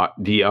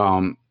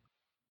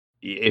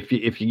 If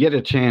you get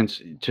a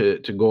chance to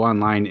go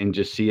online and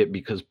just see it,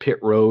 because pit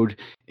road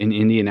in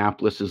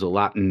Indianapolis is a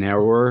lot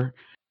narrower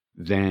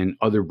than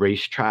other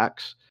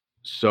racetracks.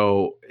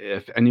 So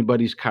if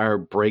anybody's car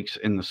breaks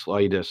in the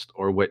slightest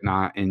or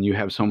whatnot, and you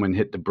have someone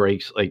hit the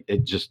brakes,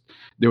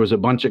 there was a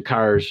bunch of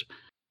cars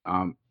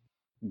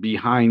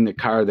behind the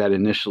car that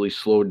initially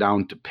slowed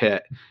down to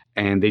pit,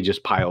 and they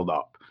just piled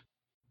up.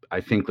 I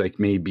think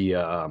maybe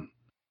it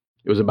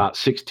was about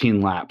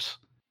 16 laps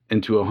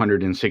into a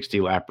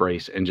 160 lap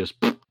race, and just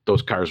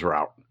those cars were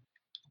out.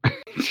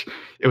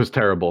 It was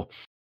terrible.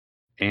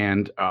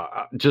 And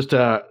just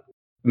to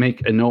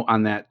make a note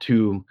on that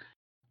too,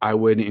 I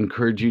would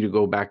encourage you to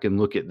go back and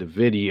look at the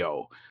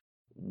video.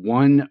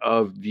 One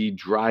of the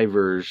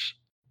drivers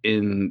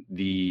in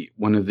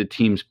one of the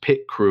team's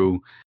pit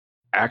crew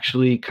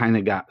actually kind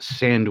of got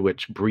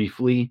sandwiched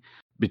briefly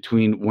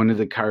between one of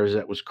the cars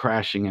that was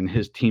crashing and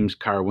his team's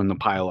car when the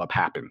pileup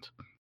happened.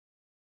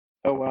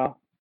 Oh wow.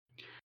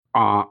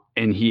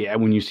 And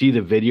when you see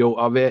the video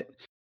of it,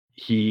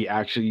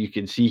 you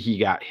can see he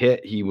got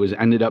hit. He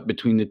ended up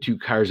between the two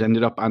cars,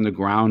 ended up on the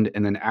ground,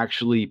 and then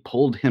actually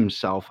pulled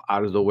himself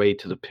out of the way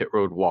to the pit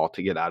road wall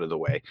to get out of the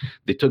way.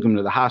 They took him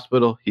to the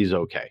hospital. He's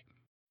okay.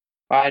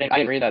 I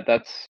didn't read that.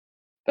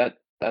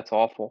 That's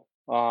awful.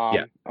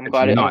 Yeah, I'm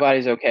glad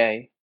he's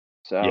okay.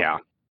 So yeah.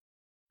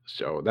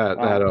 So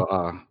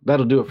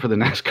that'll do it for the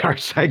NASCAR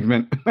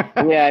segment.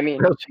 Yeah, I mean,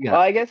 well,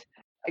 I guess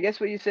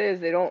what you say is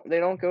they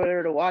don't go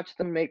there to watch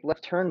them make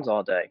left turns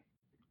all day.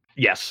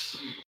 Yes.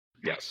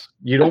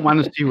 You don't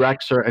want to see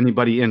wrecks or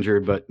anybody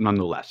injured, but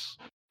nonetheless.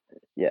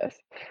 Yes.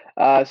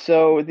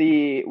 So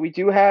we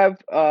do have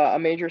a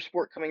major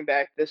sport coming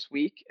back this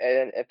week,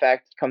 and in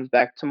fact, it comes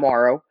back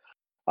tomorrow.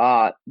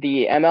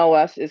 The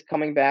MLS is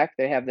coming back.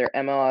 They have their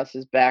MLS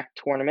is Back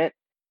tournament.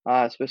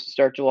 It's supposed to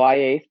start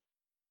July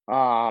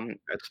 8th.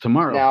 That's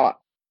tomorrow. Now,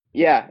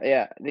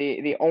 yeah.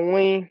 The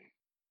only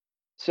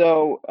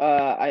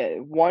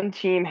one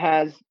team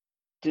has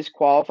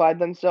disqualified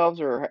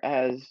themselves or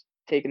has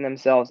taken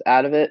themselves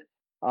out of it,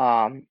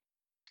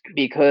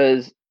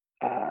 because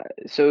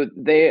so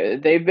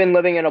they've been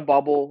living in a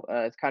bubble.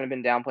 It's kind of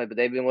been downplayed, but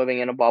they've been living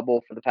in a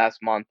bubble for the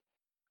past month.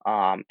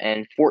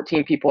 And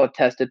 14 people have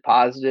tested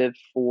positive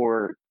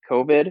for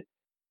COVID,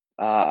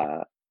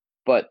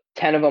 but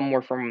 10 of them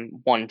were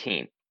from one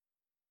team.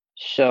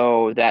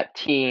 So that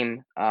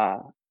team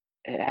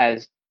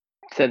has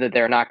said that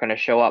they're not going to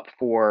show up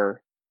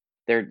for.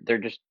 They're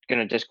just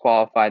going to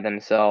disqualify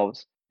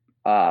themselves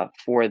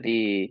for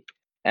the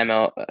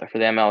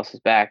MLS is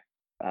Back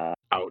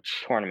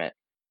Ouch. tournament.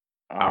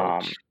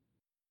 Ouch.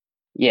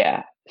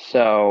 Yeah.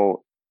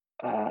 So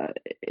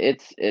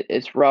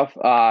it's rough.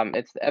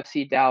 It's the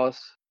FC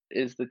Dallas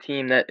is the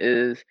team that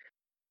is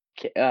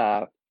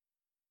not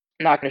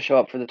going to show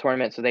up for the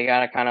tournament, so they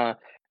got to kind of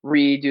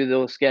redo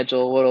the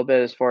schedule a little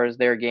bit as far as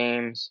their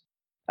games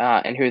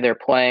and who they're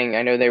playing.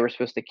 I know they were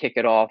supposed to kick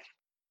it off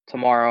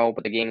tomorrow,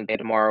 but the game day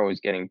tomorrow is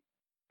getting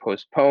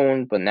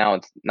postponed, but now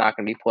it's not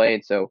going to be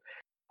played. So,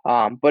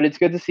 but it's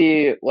good to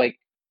see like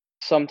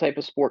some type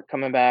of sport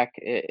coming back.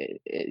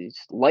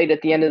 It's light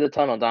at the end of the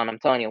tunnel, Don. I'm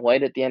telling you,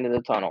 light at the end of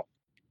the tunnel.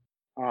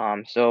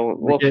 So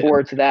look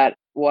forward to that.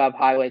 We'll have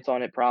highlights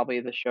on it probably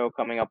the show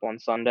coming up on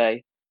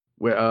Sunday.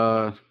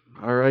 All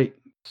right.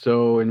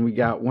 So, and we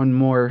got one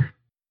more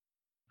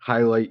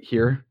highlight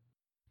here.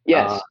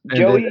 Yes,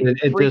 Joey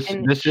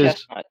freaking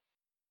Chestnut.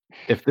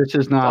 If this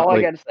is not all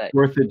I gotta say.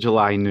 4th of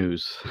July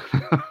news.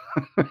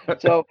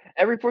 So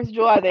every 4th of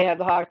July they have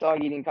the hot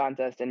dog eating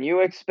contest, and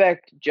you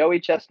expect Joey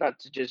Chestnut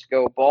to just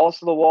go balls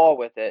to the wall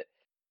with it.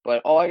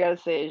 But all I gotta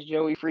say is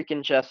Joey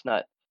freaking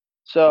Chestnut.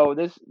 So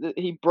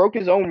he broke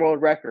his own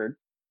world record,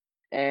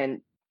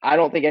 and I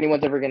don't think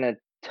anyone's ever gonna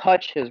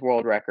touch his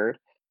world record.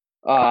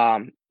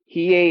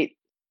 He ate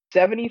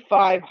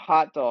 75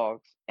 hot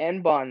dogs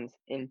and buns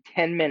in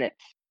 10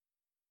 minutes.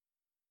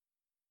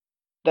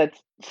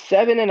 That's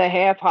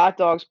 7.5 hot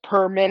dogs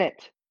per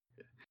minute.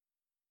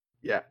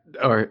 Yeah,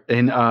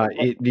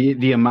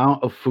 the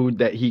amount of food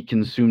that he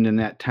consumed in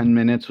that 10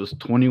 minutes was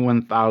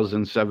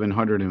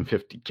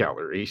 21,750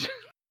 calories.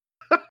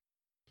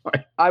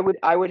 I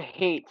would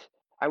hate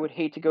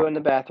to go in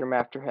the bathroom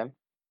after him.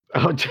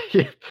 Oh,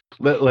 yeah.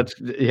 Let's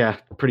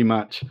pretty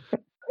much.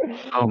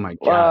 Oh my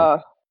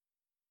God.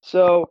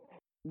 So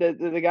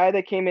the guy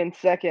that came in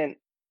second,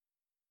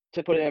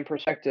 to put it in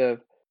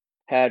perspective,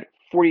 had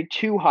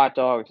 42 hot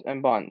dogs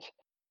and buns.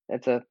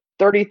 It's a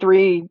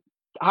 33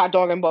 hot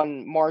dog and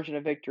bun margin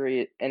of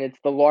victory, and it's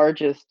the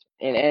largest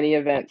in any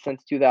event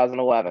since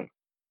 2011.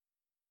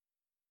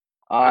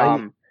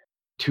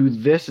 To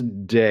this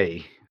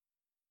day,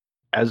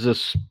 as a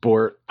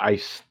sport, I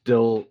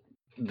still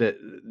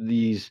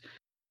these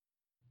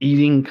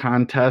eating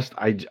contests,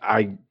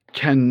 I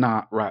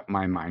cannot wrap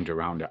my mind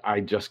around it. I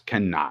just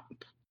cannot.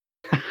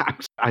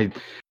 I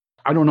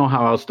don't know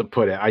how else to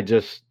put it. I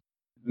just.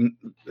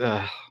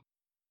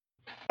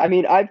 I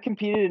mean, I've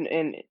competed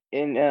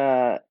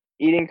in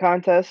eating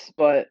contests,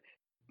 but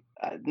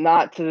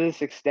not to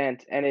this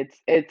extent. And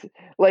it's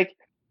like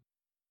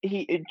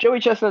Joey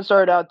Chestnut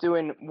started out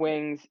doing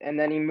wings, and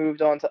then he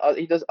moved on to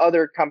he does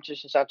other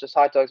competitions, not just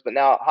hot dogs, but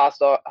now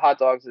hot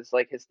dogs is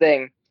like his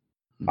thing.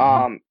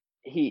 Mm-hmm.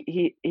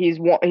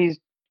 He's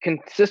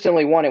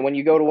consistently won it. When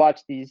you go to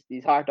watch these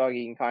hot dog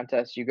eating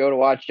contests, you go to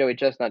watch Joey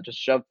Chestnut just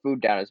shove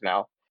food down his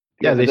mouth.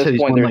 Yeah, they said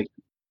he's won like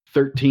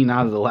 13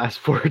 out of the last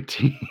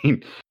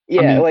 14.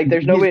 Yeah, I mean,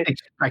 there's nobody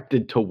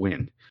expected to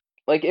win.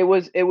 Like it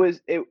was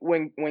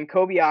when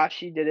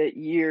Kobayashi did it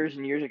years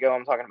and years ago.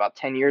 I'm talking about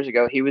 10 years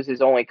ago. He was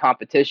his only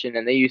competition,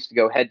 and they used to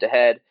go head to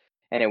head,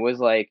 and it was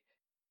like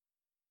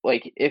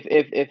like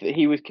if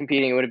he was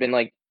competing, it would have been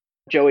like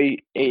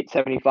Joey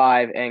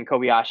 875 and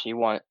Kobayashi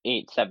won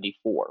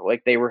 874.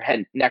 Like they were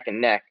head neck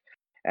and neck.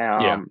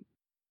 Yeah.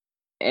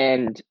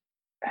 And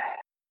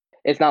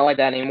it's not like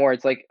that anymore.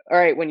 It's like, all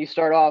right, when you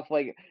start off,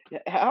 like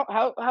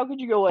how could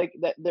you go like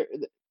that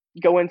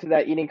go into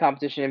that eating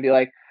competition and be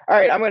like, all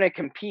right, I'm going to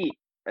compete.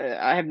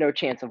 I have no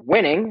chance of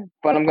winning,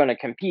 but I'm going to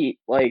compete.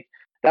 Like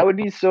that would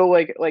be so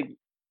like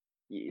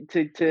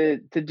to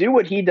do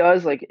what he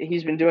does. Like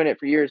he's been doing it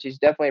for years. He's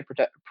definitely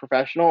a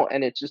professional,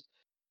 and it's just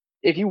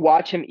if you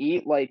watch him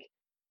eat, like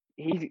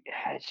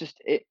it's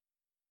just it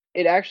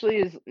actually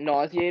is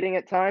nauseating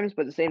at times,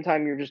 but at the same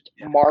time, you're just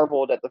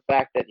marveled at the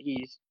fact that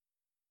he's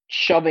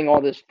shoving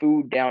all this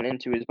food down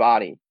into his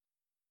body.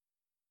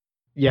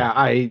 Yeah,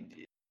 I've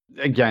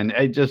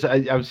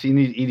seen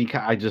these eating.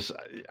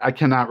 I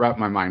cannot wrap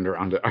my mind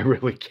around it. I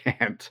really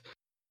can't.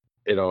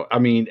 I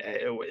mean,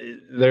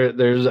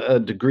 there's a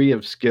degree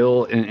of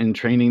skill and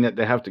training that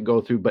they have to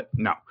go through, but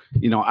no,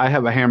 I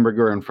have a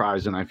hamburger and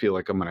fries and I feel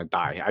like I'm gonna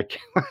die.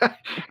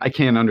 I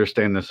can't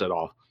understand this at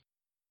all.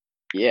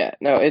 Yeah,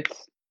 no,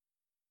 it's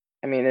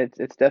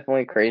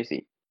definitely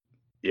crazy.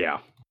 Yeah.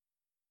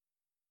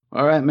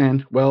 All right,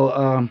 man.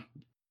 Well,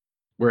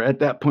 we're at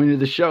that point of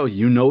the show.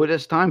 You know what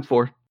it's time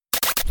for.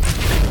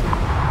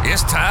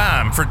 It's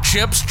time for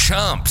Chip's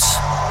Chumps.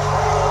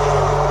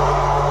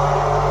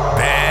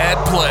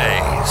 Bad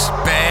plays,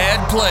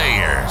 bad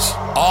players,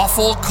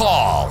 awful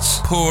calls,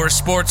 poor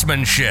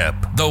sportsmanship.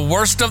 The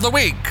worst of the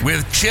week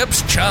with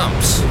Chip's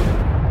Chumps.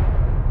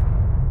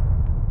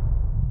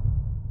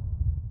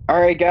 All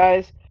right,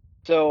 guys.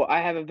 So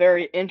I have a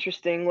very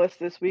interesting list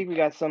this week. We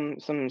got some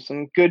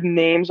good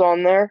names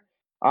on there.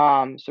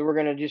 So we're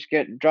gonna just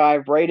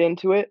drive right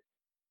into it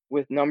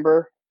with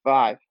number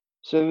 5.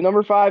 So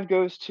number 5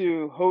 goes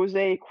to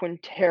Jose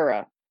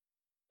Quintera.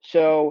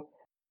 So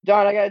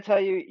Don, I gotta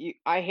tell you,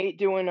 I hate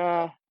doing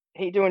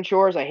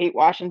chores. I hate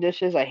washing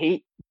dishes. I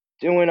hate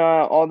doing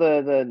all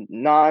the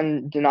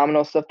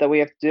non-denominational stuff that we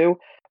have to do.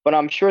 But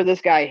I'm sure this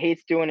guy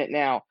hates doing it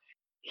now.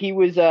 He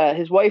was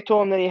his wife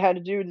told him that he had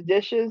to do the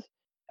dishes,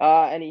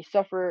 and he's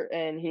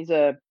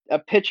a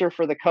pitcher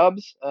for the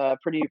Cubs, a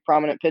pretty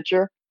prominent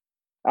pitcher.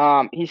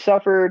 He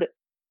suffered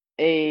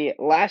a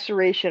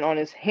laceration on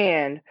his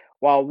hand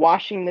while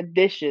washing the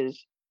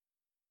dishes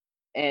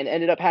and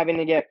ended up having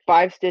to get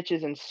 5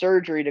 stitches and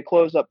surgery to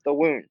close up the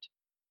wound.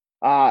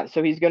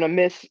 So he's going to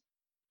miss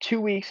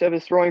 2 weeks of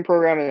his throwing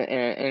program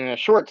in a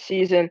short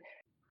season.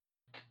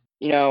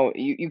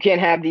 You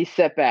can't have these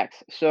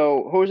setbacks.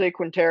 So Jose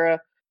Quintera,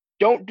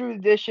 don't do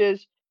the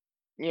dishes.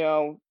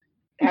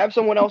 Have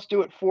someone else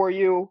do it for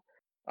you.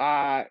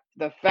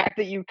 The fact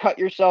that you cut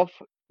yourself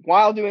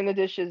while doing the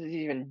dishes is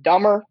even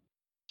dumber.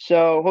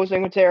 So Jose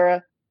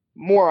Quintera,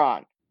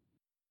 moron.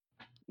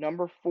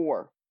 Number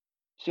 4.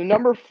 So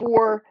number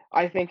 4,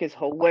 I think, is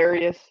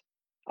hilarious.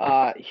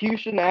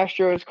 Houston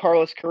Astros,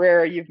 Carlos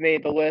Carrera, you've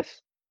made the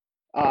list.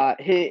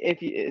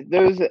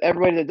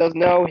 Everybody that doesn't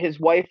know, his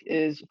wife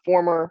is a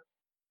former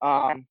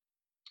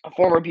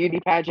beauty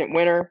pageant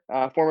winner,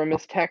 former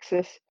Miss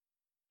Texas,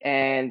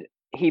 and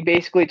he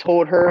basically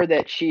told her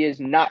that she is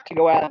not to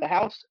go out of the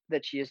house,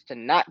 that she is to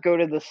not go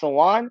to the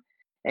salon,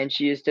 and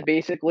she is to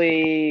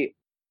basically,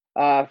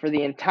 for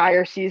the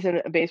entire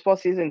baseball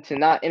season, to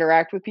not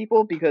interact with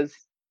people because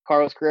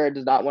Carlos Carrera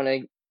does not want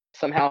to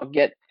somehow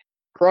get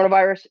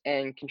coronavirus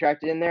and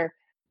contract it in there.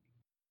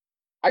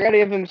 I got to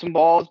give him some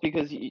balls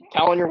because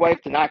telling your wife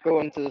to not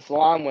go into the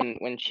salon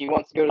when she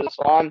wants to go to the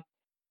salon,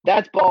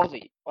 that's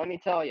ballsy. Let me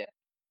tell you,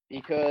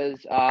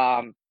 because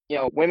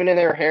women in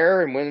their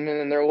hair and women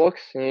in their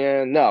looks,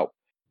 no.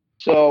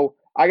 So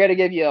I got to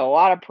give you a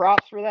lot of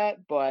props for that,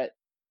 but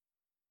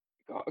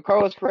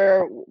Carlos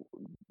Carrera,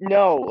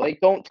 no,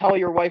 like don't tell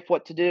your wife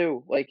what to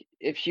do. Like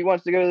if she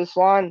wants to go to the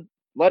salon,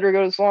 let her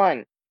go to the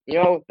salon.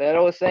 That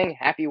old saying,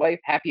 happy wife,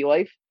 happy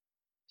life.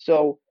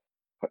 So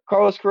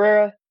Carlos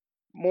Carrera,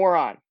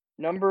 moron.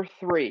 Number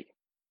 3.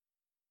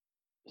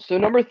 So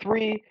number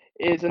 3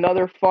 is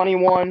another funny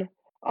one.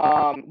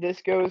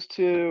 This goes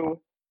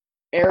to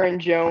Aaron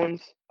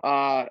Jones.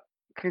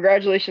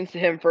 Congratulations to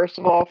him, first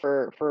of all,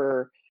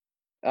 for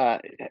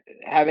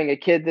having a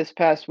kid this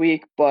past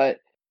week. But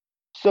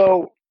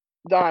so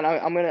Don,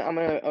 I'm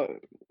gonna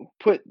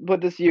put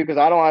this to you because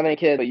I don't have any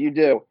kids, but you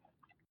do.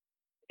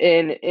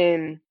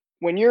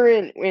 When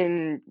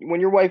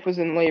your wife was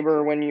in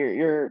labor, when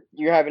you're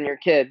having your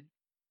kid,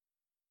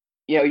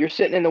 you're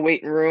sitting in the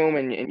waiting room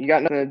and you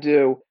got nothing to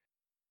do.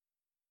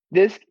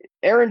 This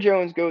Aaron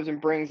Jones goes and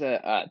brings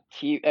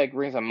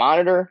brings a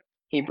monitor.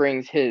 He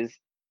brings his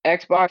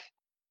Xbox,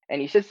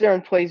 and he sits there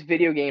and plays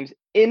video games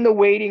in the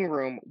waiting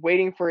room,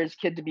 waiting for his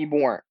kid to be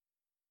born.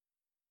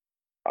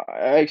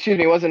 Excuse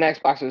me, it wasn't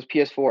Xbox; it was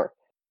PS4.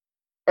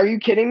 Are you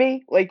kidding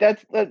me? Like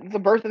that's the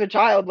birth of a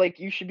child. Like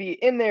you should be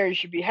in there. You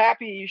should be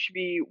happy. You should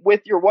be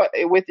with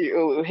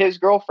his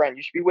girlfriend.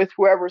 You should be with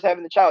whoever's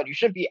having the child. You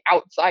shouldn't be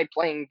outside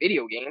playing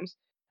video games.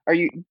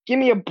 Give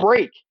me a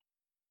break?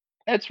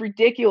 That's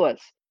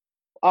ridiculous.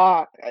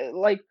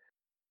 Like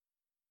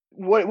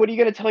what are you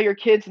going to tell your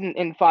kids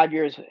in 5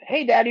 years?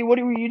 Hey, Daddy, what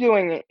were you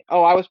doing?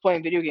 Oh, I was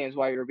playing video games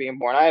while you were being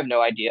born. I have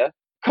no idea.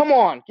 Come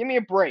on, give me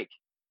a break.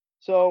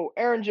 So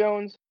Aaron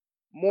Jones,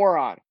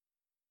 moron.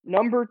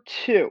 Number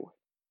 2.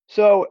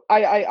 So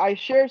I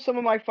shared some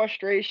of my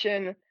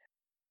frustration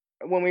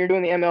when we were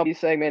doing the MLB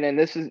segment, and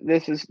this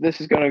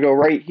is going to go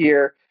right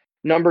here.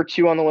 Number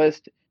 2 on the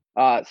list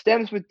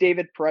stems with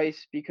David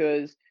Price,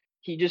 because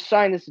he just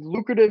signed this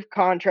lucrative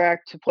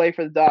contract to play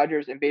for the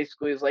Dodgers, and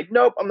basically is like,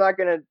 nope, I'm not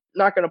gonna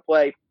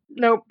play.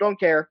 Nope, don't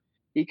care,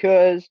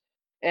 because,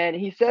 and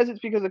he says it's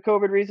because of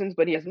COVID reasons,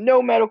 but he has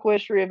no medical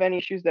history of any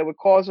issues that would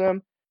cause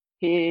him.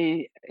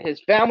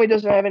 His family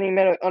doesn't have any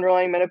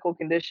underlying medical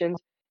conditions.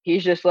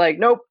 He's just like,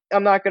 nope,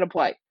 I'm not gonna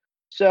play.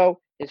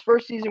 So his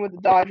first season with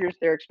the Dodgers,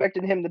 they're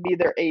expecting him to be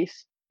their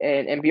ace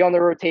and be on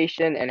the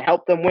rotation and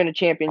help them win a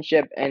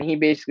championship. And he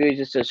basically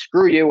just says,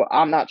 screw you,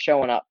 I'm not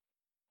showing up.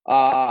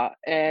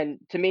 And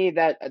to me,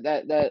 that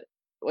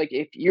like,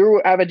 if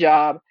you have a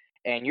job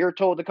and you're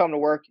told to come to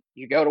work,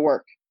 you go to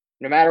work,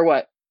 no matter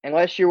what.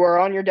 Unless you are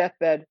on your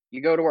deathbed,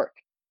 you go to work.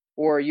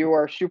 Or you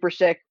are super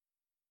sick,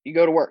 you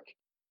go to work.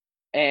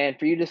 And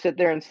for you to sit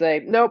there and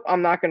say, nope,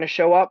 I'm not going to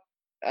show up,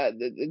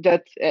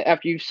 that's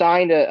after you've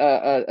signed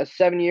a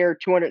 7-year,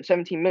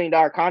 $217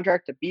 million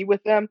contract to be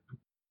with them.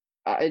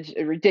 It's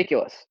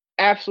ridiculous,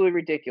 absolutely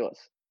ridiculous.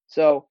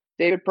 So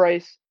David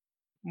Price,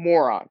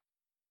 moron.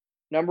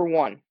 Number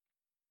 1.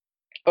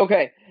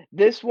 Okay,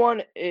 this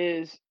one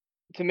is,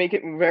 to make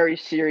it very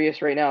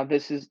serious right now.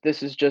 This is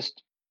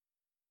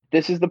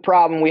the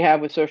problem we have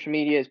with social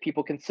media, is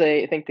people think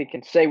they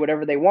can say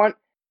whatever they want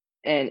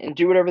and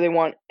do whatever they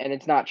want, and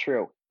it's not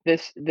true.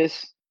 This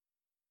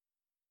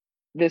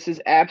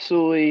is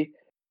absolutely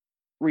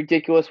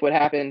ridiculous what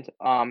happened.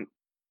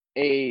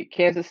 A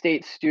Kansas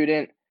State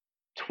student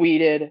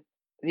tweeted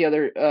the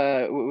other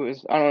it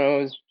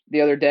was the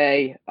other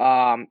day.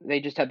 They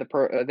just had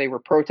they were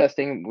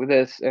protesting with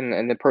this,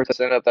 and the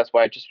protest ended up. That's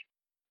why it just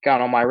got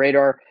on my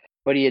radar.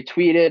 But he had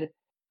tweeted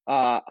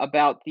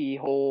about the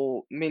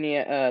whole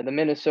the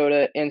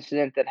Minnesota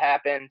incident that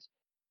happened.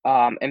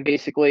 And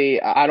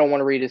basically, I don't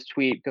want to read his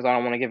tweet because I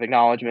don't want to give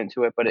acknowledgement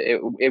to it, but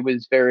it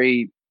was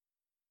very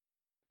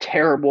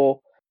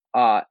terrible,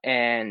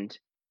 and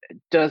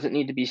doesn't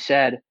need to be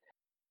said.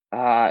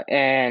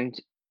 And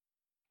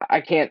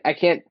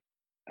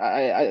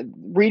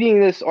reading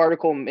this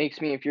article makes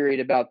me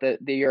infuriated about that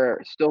there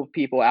are still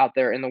people out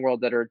there in the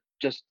world that are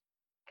just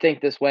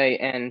think this way.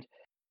 And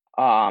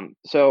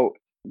so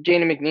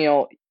Jaden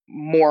McNeil,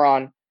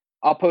 moron.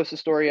 I'll post the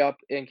story up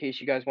in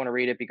case you guys want to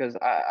read it, because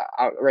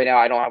right now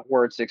I don't have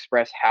words to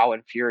express how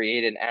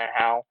infuriated and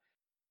how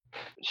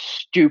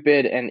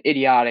stupid and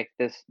idiotic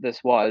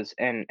this was,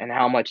 and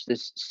how much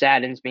this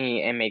saddens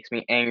me and makes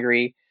me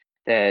angry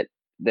that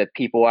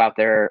people out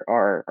there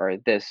are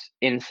this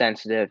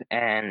insensitive.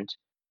 And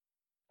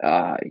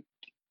I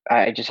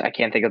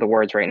can't think of the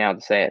words right now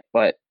to say it.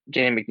 But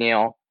Jaden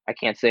McNeil, I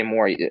can't say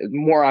more.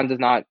 Moron does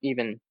not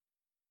even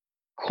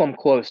come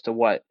close to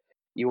what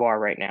you are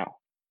right now.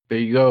 There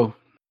you go.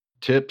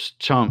 Tips,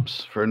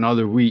 chumps for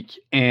another week.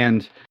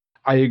 And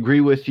I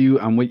agree with you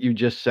on what you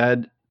just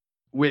said.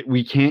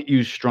 We can't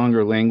use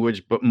stronger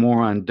language, but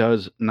moron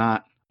does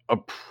not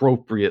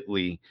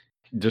appropriately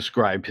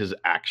describe his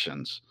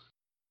actions.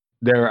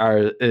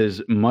 There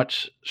is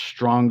much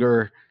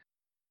stronger,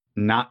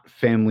 not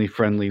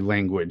family-friendly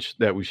language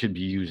that we should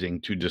be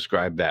using to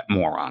describe that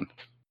moron.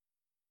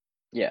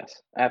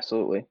 Yes,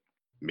 absolutely.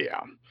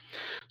 Yeah.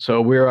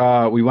 So we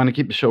want to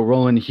keep the show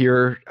rolling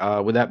here.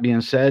 With that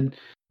being said,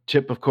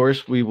 Chip, of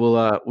course, we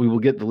will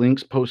get the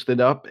links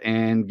posted up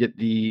and get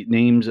the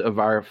names of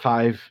our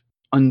 5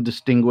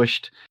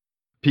 undistinguished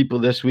people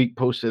this week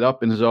posted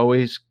up. And as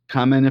always,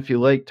 comment if you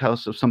like. Tell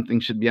us if something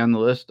should be on the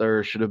list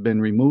or should have been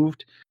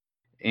removed.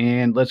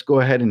 And let's go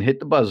ahead and hit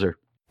the buzzer.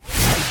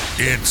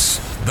 It's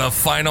the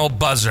final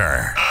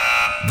buzzer.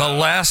 The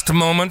last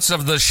moments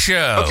of the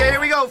show. Okay,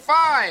 here we go.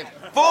 5,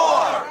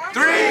 4,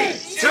 3,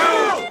 2,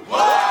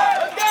 1.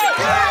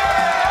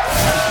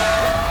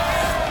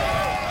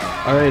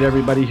 All right,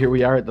 everybody, here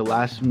we are at the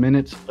last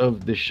minutes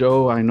of the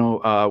show. I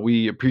know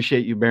we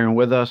appreciate you bearing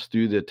with us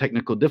through the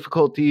technical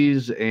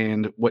difficulties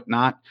and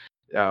whatnot.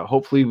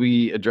 Hopefully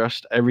we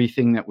addressed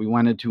everything that we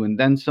wanted to and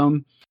then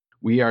some.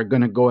 We are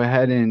going to go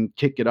ahead and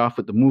kick it off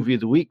with the movie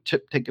of the week.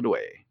 Chip, take it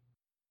away.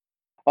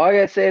 All I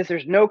got to say is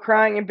there's no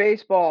crying in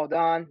baseball,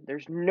 Don.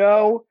 There's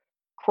no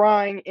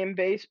crying in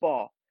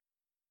baseball.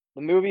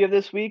 The movie of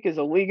this week is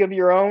A League of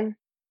Your Own.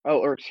 A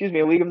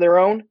League of Their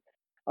Own.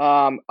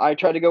 I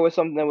tried to go with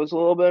something that was a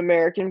little bit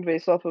American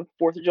based off of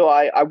 4th of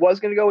July. I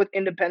was going to go with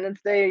Independence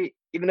Day,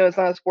 even though it's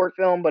not a sport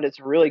film, but it's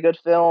a really good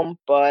film.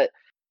 But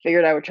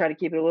figured I would try to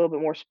keep it a little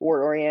bit more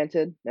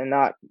sport-oriented and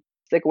not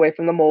stick away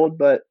from the mold.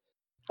 But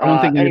I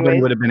don't think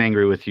anybody would have been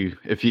angry with you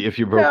if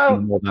you broke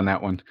from the mold on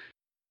that one.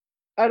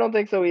 I don't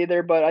think so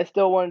either, but I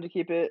still wanted to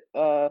keep it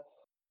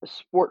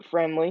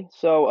sport-friendly.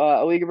 So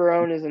A League of Our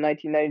Own is a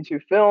 1992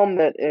 film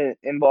that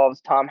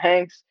involves Tom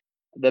Hanks.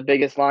 The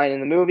biggest line in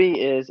the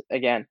movie is,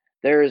 again,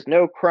 there is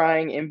no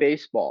crying in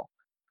baseball.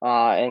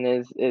 and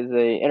is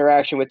a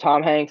interaction with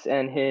Tom Hanks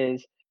and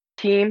his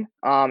team.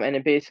 And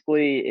it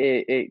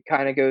basically it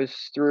kind of goes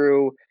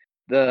through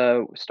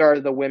the start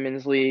of the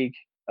women's league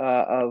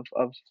of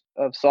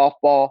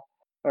softball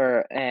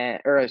or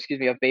excuse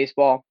me, of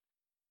baseball,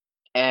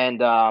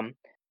 and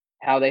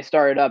how they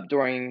started up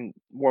during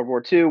World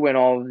War II when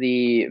all of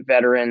the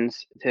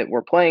veterans that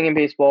were playing in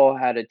baseball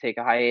had to take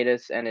a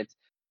hiatus. And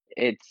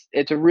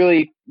it's a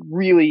really,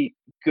 really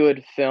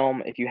good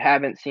film. If you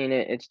haven't seen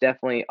it, it's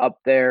definitely up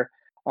there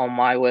on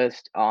my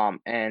list.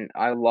 And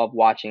I love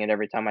watching it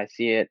every time I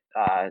see it.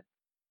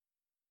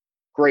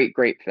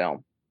 Great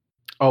film.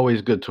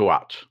 Always good to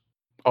watch.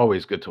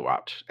 Always good to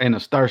watch. And a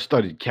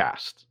star-studded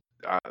cast.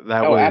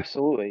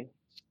 Absolutely.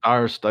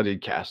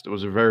 Star-studded cast. It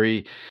was a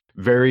very,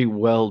 very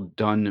well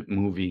done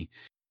movie.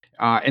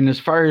 And as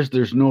far as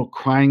there's no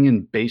crying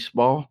in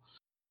baseball,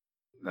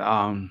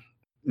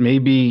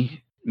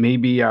 maybe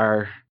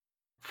our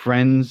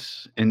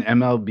friends in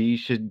MLB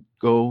should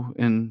go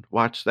and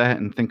watch that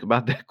and think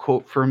about that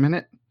quote for a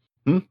minute.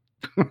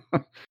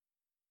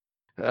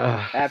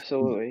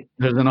 Absolutely.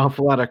 There's an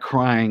awful lot of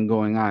crying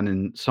going on,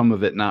 and some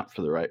of it not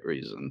for the right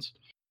reasons.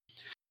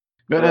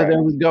 But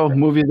there we go.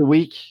 Movie of the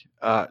week.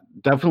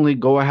 Definitely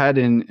go ahead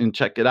and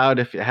check it out.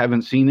 If you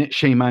haven't seen it,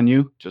 shame on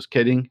you. Just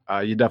kidding.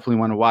 You definitely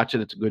want to watch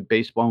it. It's a good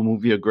baseball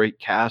movie, a great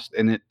cast,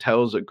 and it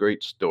tells a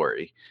great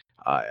story,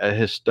 a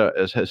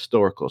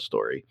historical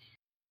story.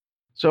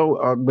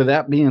 So with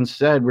that being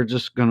said, we're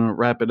just going to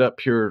wrap it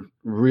up here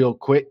real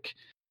quick.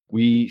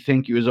 We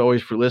thank you as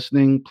always for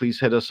listening.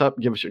 Please hit us up,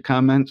 give us your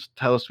comments,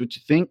 tell us what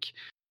you think,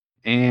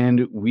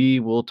 and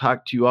we will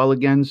talk to you all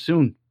again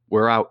soon.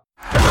 We're out.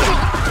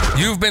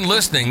 You've been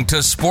listening to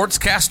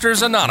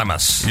Sportscasters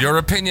Anonymous. Your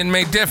opinion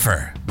may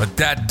differ, but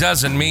that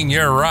doesn't mean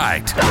you're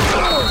right.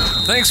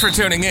 Thanks for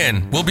tuning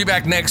in. We'll be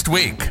back next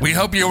week. We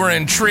hope you were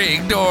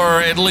intrigued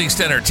or at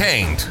least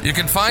entertained. You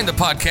can find the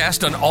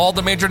podcast on all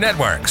the major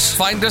networks.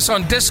 Find us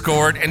on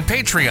Discord and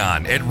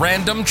Patreon at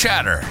Random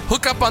Chatter.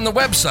 Hook up on the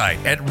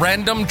website at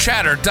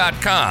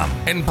randomchatter.com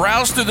and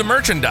browse through the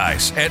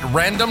merchandise at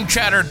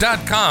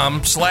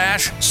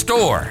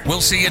randomchatter.com/store.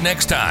 We'll see you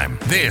next time.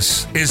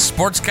 This is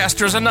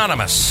Sportscasters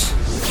Anonymous.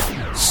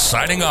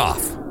 Signing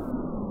off.